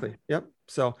 Exactly. Yep.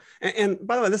 So, and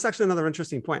by the way, this is actually another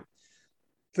interesting point.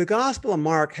 The Gospel of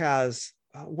Mark has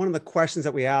one of the questions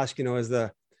that we ask, is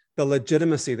the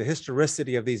legitimacy, the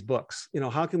historicity of these books.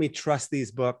 How can we trust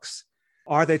these books?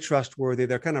 Are they trustworthy?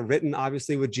 They're kind of written,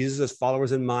 obviously, with Jesus'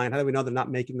 followers in mind. How do we know they're not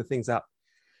making the things up?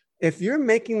 If you're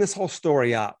making this whole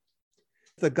story up,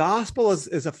 the gospel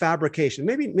is a fabrication.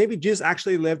 Maybe Jesus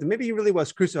actually lived, and maybe he really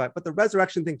was crucified, but the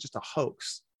resurrection thing is just a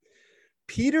hoax.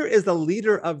 Peter is the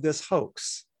leader of this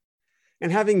hoax.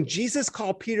 And having Jesus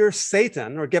call Peter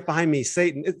Satan, or get behind me,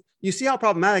 Satan, you see how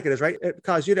problematic it is, right? It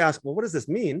caused you to ask, well, what does this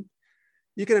mean?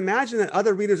 You can imagine that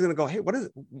other readers are going to go, hey,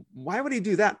 why would he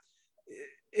do that?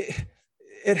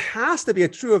 It has to be a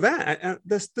true event. And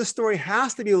this story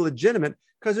has to be legitimate,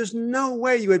 because there's no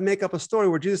way you would make up a story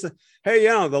where Jesus said, hey,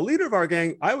 the leader of our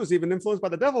gang, I was even influenced by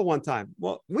the devil one time.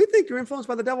 Well, we think you're influenced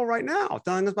by the devil right now,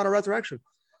 telling us about a resurrection.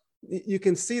 You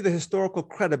can see the historical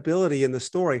credibility in the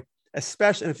story,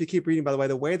 especially if you keep reading, by the way,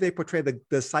 the way they portray the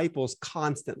disciples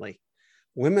constantly.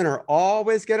 Women are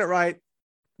always get it right.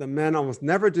 The men almost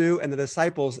never do, and the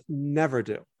disciples never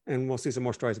do. And we'll see some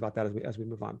more stories about that as we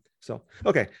move on. So,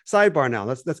 okay, sidebar now.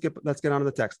 Let's get on to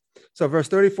the text. So verse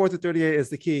 34 to 38 is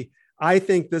the key. I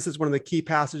think this is one of the key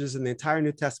passages in the entire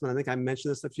New Testament. I think I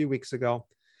mentioned this a few weeks ago.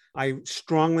 I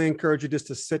strongly encourage you just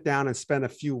to sit down and spend a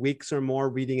few weeks or more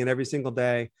reading it every single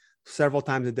day, several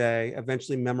times a day,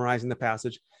 eventually memorizing the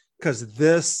passage, because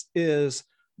this is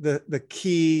the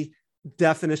key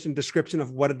definition, description of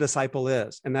what a disciple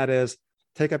is. And that is,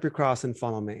 take up your cross and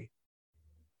follow me.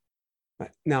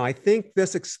 Now, I think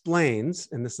this explains,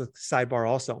 and this is a sidebar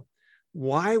also,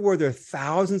 why were there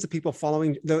thousands of people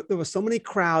following? There were so many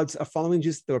crowds of following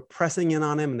Jesus. They were pressing in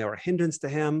on him, and they were a hindrance to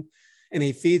him. And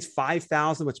he feeds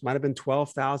 5,000, which might have been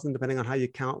 12,000, depending on how you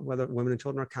count, whether women and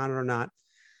children are counted or not.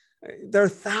 There are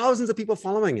thousands of people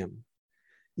following him.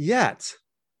 Yet,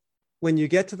 when you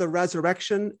get to the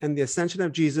resurrection and the ascension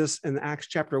of Jesus in Acts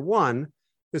chapter 1,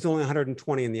 there's only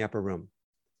 120 in the upper room.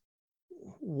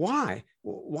 Why?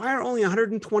 Why are only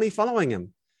 120 following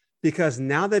him? Because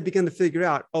now they begin to figure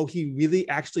out, oh, he really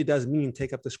actually does mean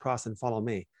take up this cross and follow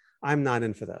me. I'm not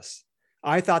in for this.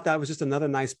 I thought that was just another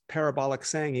nice parabolic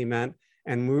saying he meant,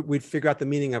 and we'd figure out the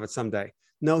meaning of it someday.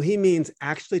 No, he means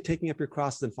actually taking up your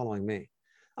crosses and following me.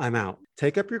 I'm out.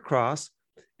 Take up your cross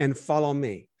and follow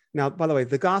me. Now, by the way,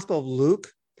 the Gospel of Luke,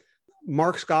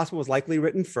 Mark's Gospel was likely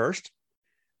written first,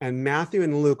 and Matthew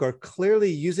and Luke are clearly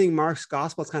using Mark's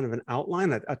Gospel as kind of an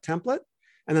outline, a template,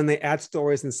 and then they add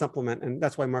stories and supplement, and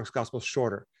that's why Mark's Gospel is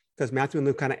shorter, because Matthew and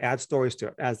Luke kind of add stories to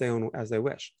it as they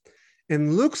wish.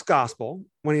 In Luke's Gospel,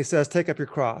 when he says, take up your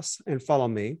cross and follow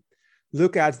me,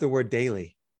 Luke adds the word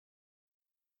daily.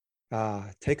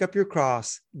 Take up your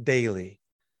cross daily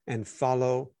and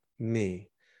follow me.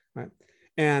 Right?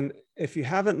 And if you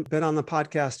haven't been on the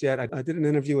podcast yet, I did an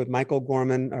interview with Michael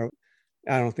Gorman, or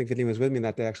I don't think Vinny was with me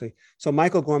that day, actually. So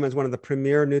Michael Gorman is one of the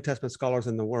premier New Testament scholars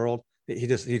in the world.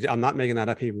 I'm not making that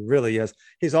up. He really is.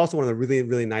 He's also one of the really,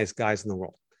 really nice guys in the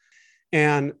world.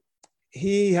 And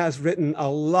he has written a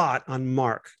lot on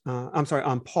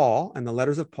on Paul and the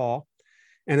letters of Paul.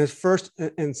 And his first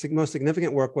and most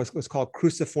significant work was called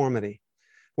Cruciformity,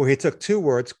 where he took two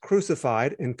words,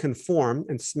 crucified and conform,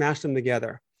 and smashed them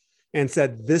together and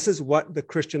said, this is what the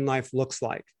Christian life looks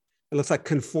like. It looks like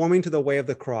conforming to the way of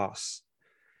the cross.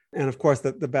 And of course,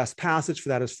 the best passage for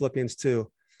that is Philippians 2,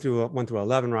 1 through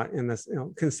 11, right? In this,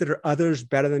 consider others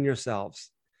better than yourselves.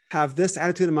 Have this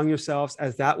attitude among yourselves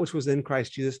as that which was in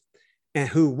Christ Jesus, and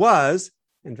who was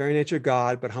in very nature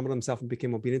God, but humbled himself and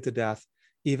became obedient to death,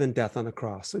 even death on the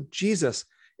cross. So Jesus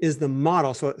is the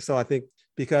model. So I think,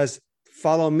 because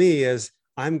follow me is,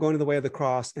 I'm going to the way of the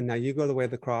cross, and now you go the way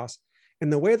of the cross.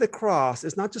 And the way of the cross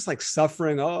is not just like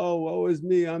suffering. Oh, woe is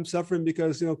me. I'm suffering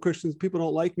because, Christians, people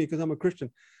don't like me because I'm a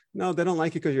Christian. No, they don't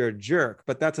like you because you're a jerk,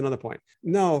 but that's another point.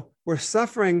 No, we're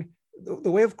suffering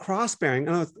the way of cross bearing.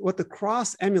 What the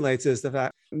cross emulates is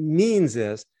means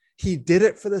he did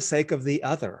it for the sake of the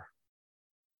other.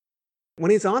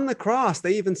 When he's on the cross,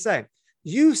 they even say,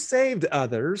 you saved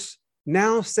others,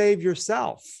 now save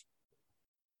yourself.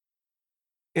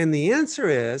 And the answer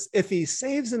is, if he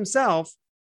saves himself,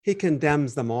 he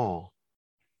condemns them all.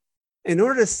 In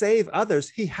order to save others,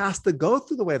 he has to go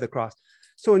through the way of the cross.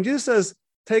 So when Jesus says,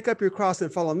 take up your cross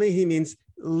and follow me, he means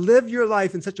live your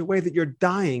life in such a way that you're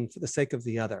dying for the sake of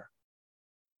the other.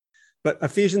 But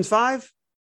Ephesians 5,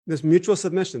 there's mutual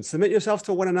submission. Submit yourselves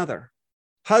to one another.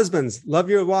 Husbands, love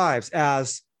your wives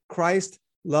as Christ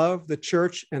loved the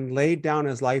church and laid down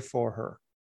his life for her.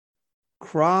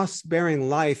 Cross-bearing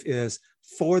life is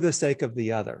for the sake of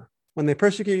the other. When they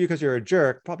persecute you because you're a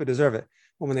jerk, probably deserve it.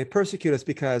 But when they persecute us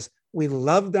because we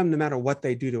love them no matter what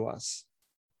they do to us,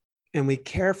 and we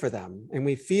care for them, and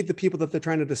we feed the people that they're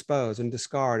trying to dispose and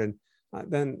discard, and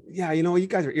then, yeah, you know, you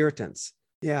guys are irritants.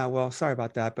 Yeah, well, sorry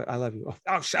about that, but I love you.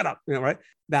 Oh, shut up. You know, right?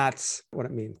 That's what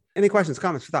it means. Any questions,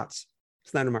 comments, thoughts?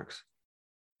 Snyder Marks.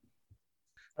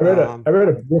 I read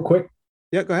a real quick.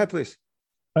 Yeah, go ahead, please.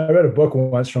 I read a book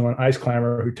once from an ice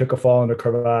climber who took a fall in a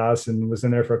crevasse and was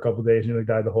in there for a couple of days, nearly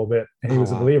died the whole bit. And he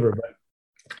was a believer, but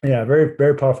yeah, very,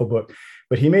 very powerful book.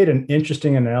 But he made an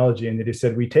interesting analogy in that he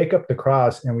said, we take up the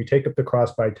cross, and we take up the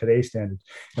cross by today's standards.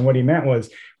 And what he meant was,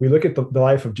 we look at the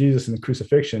life of Jesus in the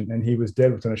crucifixion, and he was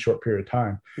dead within a short period of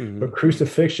time. Mm-hmm. But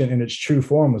crucifixion in its true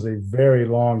form was a very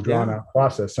long, drawn out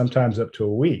process, sometimes up to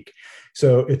a week.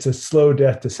 So it's a slow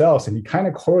death to self. And he kind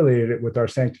of correlated it with our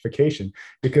sanctification,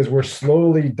 because we're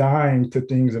slowly dying to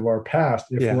things of our past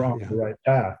if we're on the right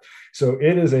path. So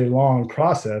it is a long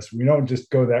process. We don't just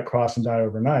go that cross and die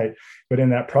overnight, but in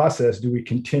that process, do we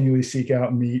continually seek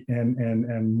out, meet,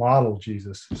 and model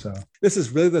Jesus? So this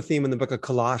is really the theme in the book of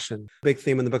Colossians, big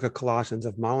theme in the book of Colossians,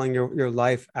 of modeling your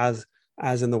life as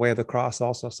in the way of the cross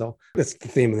also. So it's the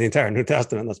theme of the entire New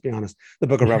Testament, let's be honest. The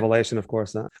book of Revelation, of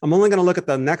course. I'm only going to look at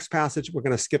the next passage. We're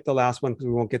going to skip the last one because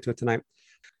we won't get to it tonight.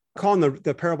 Calling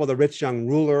the parable of the rich young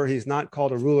ruler. He's not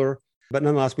called a ruler, but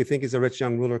nonetheless, we think he's a rich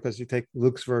young ruler because you take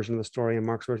Luke's version of the story and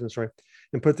Mark's version of the story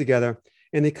and put it together.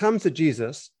 And he comes to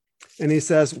Jesus and he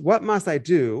says, what must I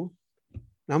do?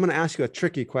 Now I'm going to ask you a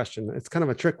tricky question. It's kind of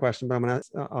a trick question, but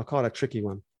I'll call it a tricky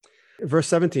one. Verse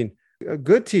 17, a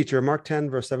good teacher, Mark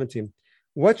 10, verse 17.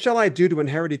 What shall I do to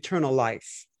inherit eternal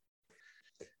life?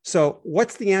 So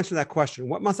what's the answer to that question?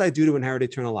 What must I do to inherit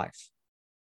eternal life?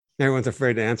 Everyone's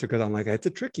afraid to answer because I'm like, it's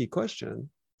a tricky question.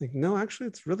 Like, no, actually,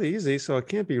 it's really easy, so it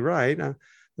can't be right. The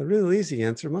really easy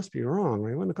answer must be wrong.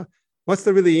 Right? What's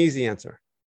the really easy answer?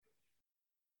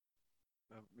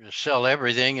 Sell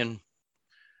everything and...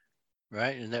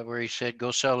 Right? Isn't that where he said,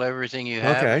 go sell everything you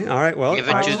have? Okay. All right. Well, give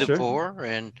it to the poor.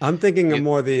 And I'm thinking of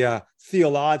more the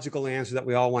theological answer that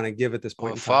we all want to give at this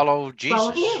point. Follow Jesus.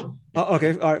 Follow him. Oh,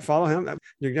 okay. All right. Follow him.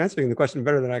 You're answering the question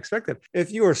better than I expected.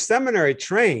 If you were seminary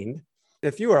trained,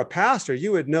 if you were a pastor,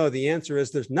 you would know the answer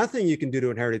is there's nothing you can do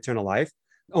to inherit eternal life.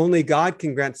 Only God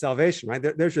can grant salvation, right?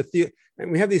 There's your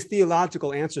and we have these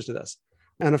theological answers to this.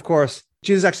 And of course,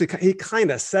 Jesus actually, he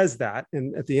kind of says that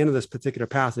at the end of this particular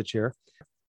passage here.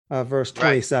 Verse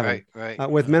 27, right.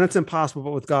 With men it's impossible,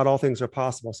 but with God all things are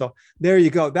possible. So there you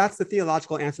go. That's the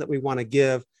theological answer that we want to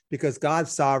give, because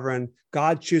God's sovereign.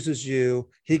 God chooses you.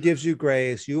 He gives you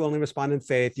grace. You only respond in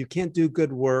faith. You can't do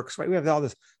good works, right? We have all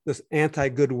this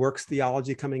anti-good works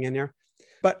theology coming in here.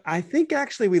 But I think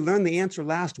actually we learned the answer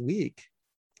last week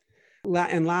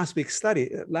in last week's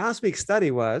study. Last week's study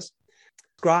was,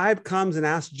 scribe comes and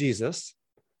asks Jesus,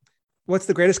 what's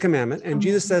the greatest commandment? And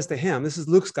Jesus says to him, this is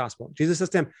Luke's gospel. Jesus says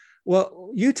to him,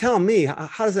 well, you tell me,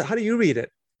 how do you read it?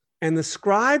 And the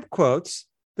scribe quotes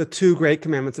the two great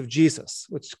commandments of Jesus,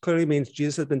 which clearly means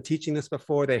Jesus has been teaching this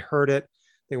before. They heard it.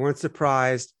 They weren't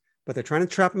surprised, but they're trying to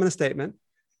trap him in a statement.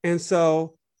 And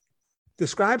so the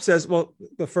scribe says, well,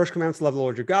 the first commandment is to love the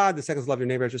Lord your God. The second is love your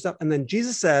neighbor as yourself. And then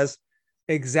Jesus says,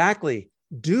 exactly,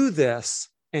 do this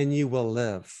and you will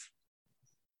live.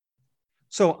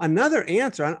 So another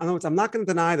answer, I'm not going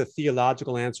to deny the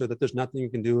theological answer that there's nothing you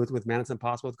can do with man, it's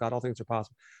impossible. With God, all things are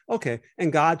possible. Okay,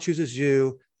 and God chooses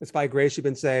you. It's by grace you've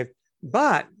been saved.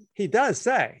 But he does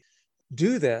say,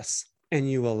 do this and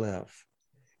you will live.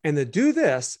 And the do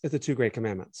this is the two great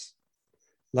commandments.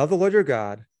 Love the Lord your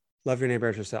God, love your neighbor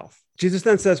as yourself. Jesus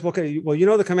then says, okay, well, you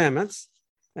know the commandments.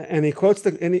 And he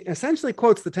essentially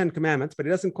quotes the 10 commandments, but he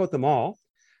doesn't quote them all.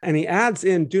 And he adds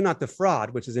in, do not defraud,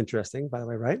 which is interesting, by the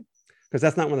way, right? Because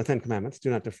that's not one of the 10 commandments, do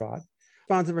not defraud.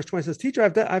 Responds in verse 20, says, teacher,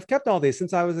 I've kept all these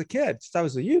since I was a kid, since I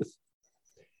was a youth.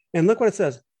 And look what it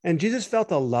says. And Jesus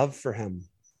felt a love for him.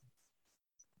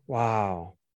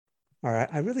 Wow. All right.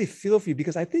 I really feel for you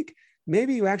because I think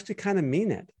maybe you actually kind of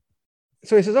mean it.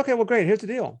 So he says, okay, well, great. Here's the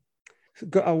deal.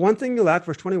 One thing you lack,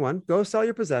 verse 21, go sell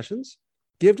your possessions,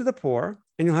 give to the poor,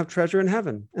 and you'll have treasure in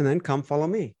heaven. And then come follow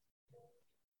me.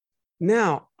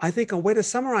 Now, I think a way to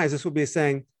summarize this would be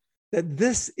saying, that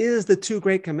this is the two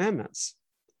great commandments.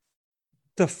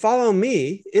 To follow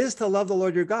me is to love the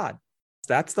Lord your God.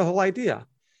 That's the whole idea.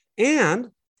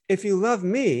 And if you love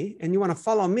me and you want to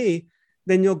follow me,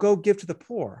 then you'll go give to the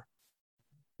poor.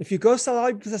 If you go sell all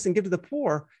you possess and give to the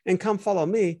poor and come follow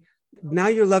me, now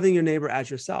you're loving your neighbor as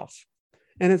yourself.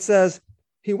 And it says,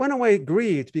 he went away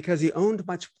grieved because he owned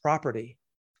much property.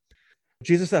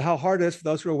 Jesus said how hard it is for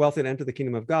those who are wealthy to enter the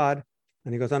kingdom of God.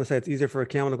 And he goes on to say it's easier for a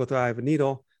camel to go through the eye of a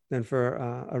needle than for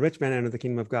a rich man to enter the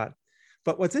kingdom of God.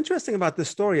 But what's interesting about this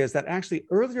story is that actually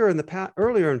earlier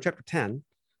in chapter 10,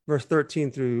 verse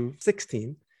 13 through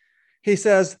 16, he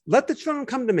says, let the children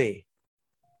come to me.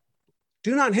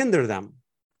 Do not hinder them.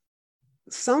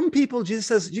 Some people, Jesus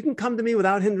says, you can come to me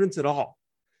without hindrance at all.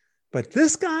 But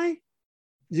this guy,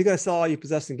 you got to sell all you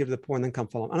possess and give to the poor and then come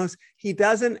follow him. He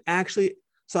doesn't actually,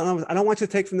 so I don't want you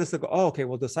to take from this to go, oh, okay,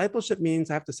 well, discipleship means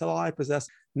I have to sell all I possess.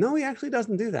 No, he actually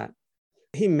doesn't do that.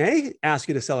 He may ask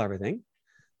you to sell everything,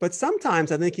 but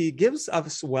sometimes I think he gives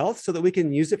us wealth so that we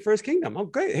can use it for his kingdom. Oh,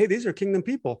 great. Hey, these are kingdom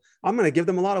people. I'm going to give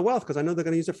them a lot of wealth because I know they're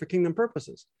going to use it for kingdom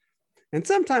purposes. And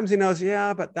sometimes he knows,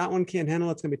 yeah, but that one can't handle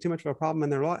it. It's going to be too much of a problem in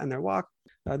their walk.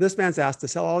 This man's asked to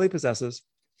sell all he possesses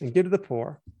and give to the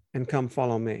poor and come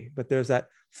follow me. But there's that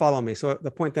follow me. So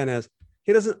the point then is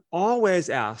he doesn't always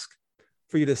ask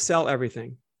for you to sell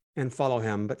everything and follow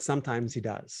him, but sometimes he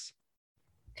does.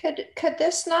 Could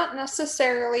this not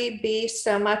necessarily be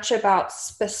so much about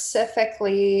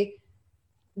specifically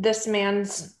this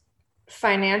man's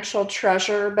financial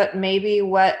treasure, but maybe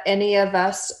what any of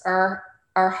us are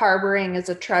harboring as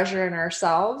a treasure in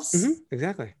ourselves? Mm-hmm,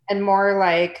 exactly. And more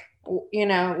like, you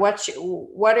know,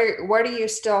 what are you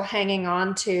still hanging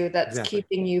on to that's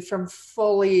keeping you from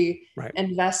fully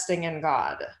investing in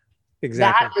God?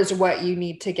 Exactly. That is what you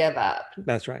need to give up.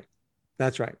 That's right.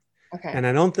 That's right. Okay. And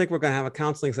I don't think we're going to have a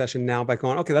counseling session now by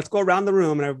going, okay, let's go around the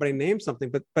room and everybody name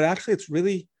something. But actually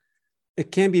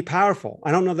it can be powerful.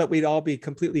 I don't know that we'd all be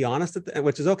completely honest,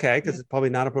 which is okay, because it's probably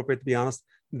not appropriate to be honest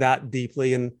that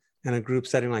deeply in a group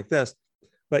setting like this.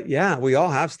 But yeah, we all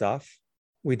have stuff.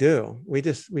 We do.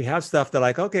 We have stuff that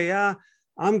like, okay, yeah,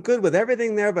 I'm good with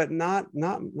everything there, but not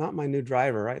my new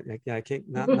driver, right? Like, yeah, I can't,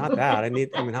 not that. How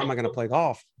am I going to play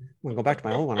golf? I'm going to go back to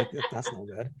my old one. That's no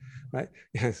good, right?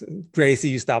 Yes. Gracie,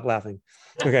 you stop laughing.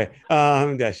 Okay.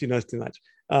 Yeah, she knows too much.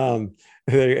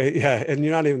 Yeah, and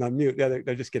you're not even on mute. Yeah,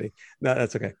 they're just kidding. No,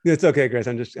 that's okay. It's okay, Grace.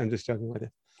 I'm just joking with you.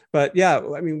 But yeah,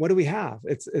 I mean, what do we have?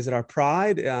 Is it our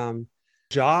pride,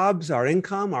 jobs, our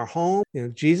income, our home? You know,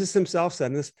 Jesus himself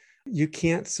said this: you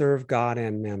can't serve God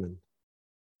and mammon.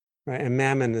 Right, and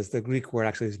mammon is the Greek word.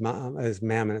 Actually, is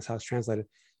mammon. It's how it's translated,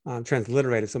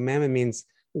 transliterated. So mammon means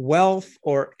wealth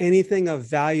or anything of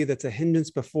value that's a hindrance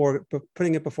before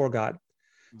putting it before God.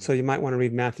 So you might want to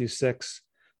read Matthew 6,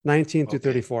 19 through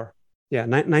 34. Yeah,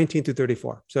 19 through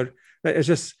 34. So it's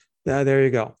just there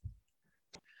you go.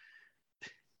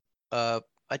 I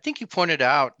think you pointed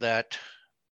out that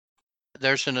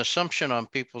there's an assumption on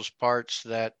people's parts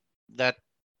that.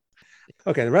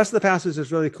 Okay, the rest of the passage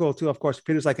is really cool too. Of course,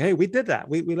 Peter's like, hey, we did that.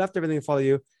 We left everything to follow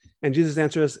you. And Jesus'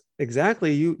 answer is,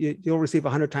 exactly, you'll receive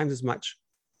 100 times as much.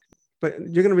 But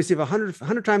you're going to receive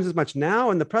 100 times as much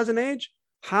now in the present age,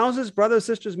 houses, brothers,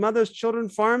 sisters, mothers, children,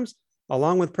 farms,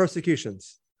 along with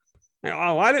persecutions.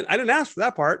 Oh, I didn't ask for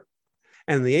that part.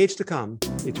 And in the age to come,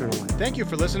 eternal life. Thank you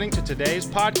for listening to today's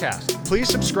podcast. Please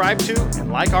subscribe to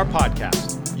and like our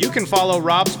podcast. You can follow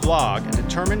Rob's blog at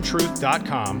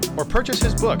determinedtruth.com or purchase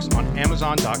his books on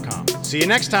amazon.com. See you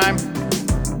next time.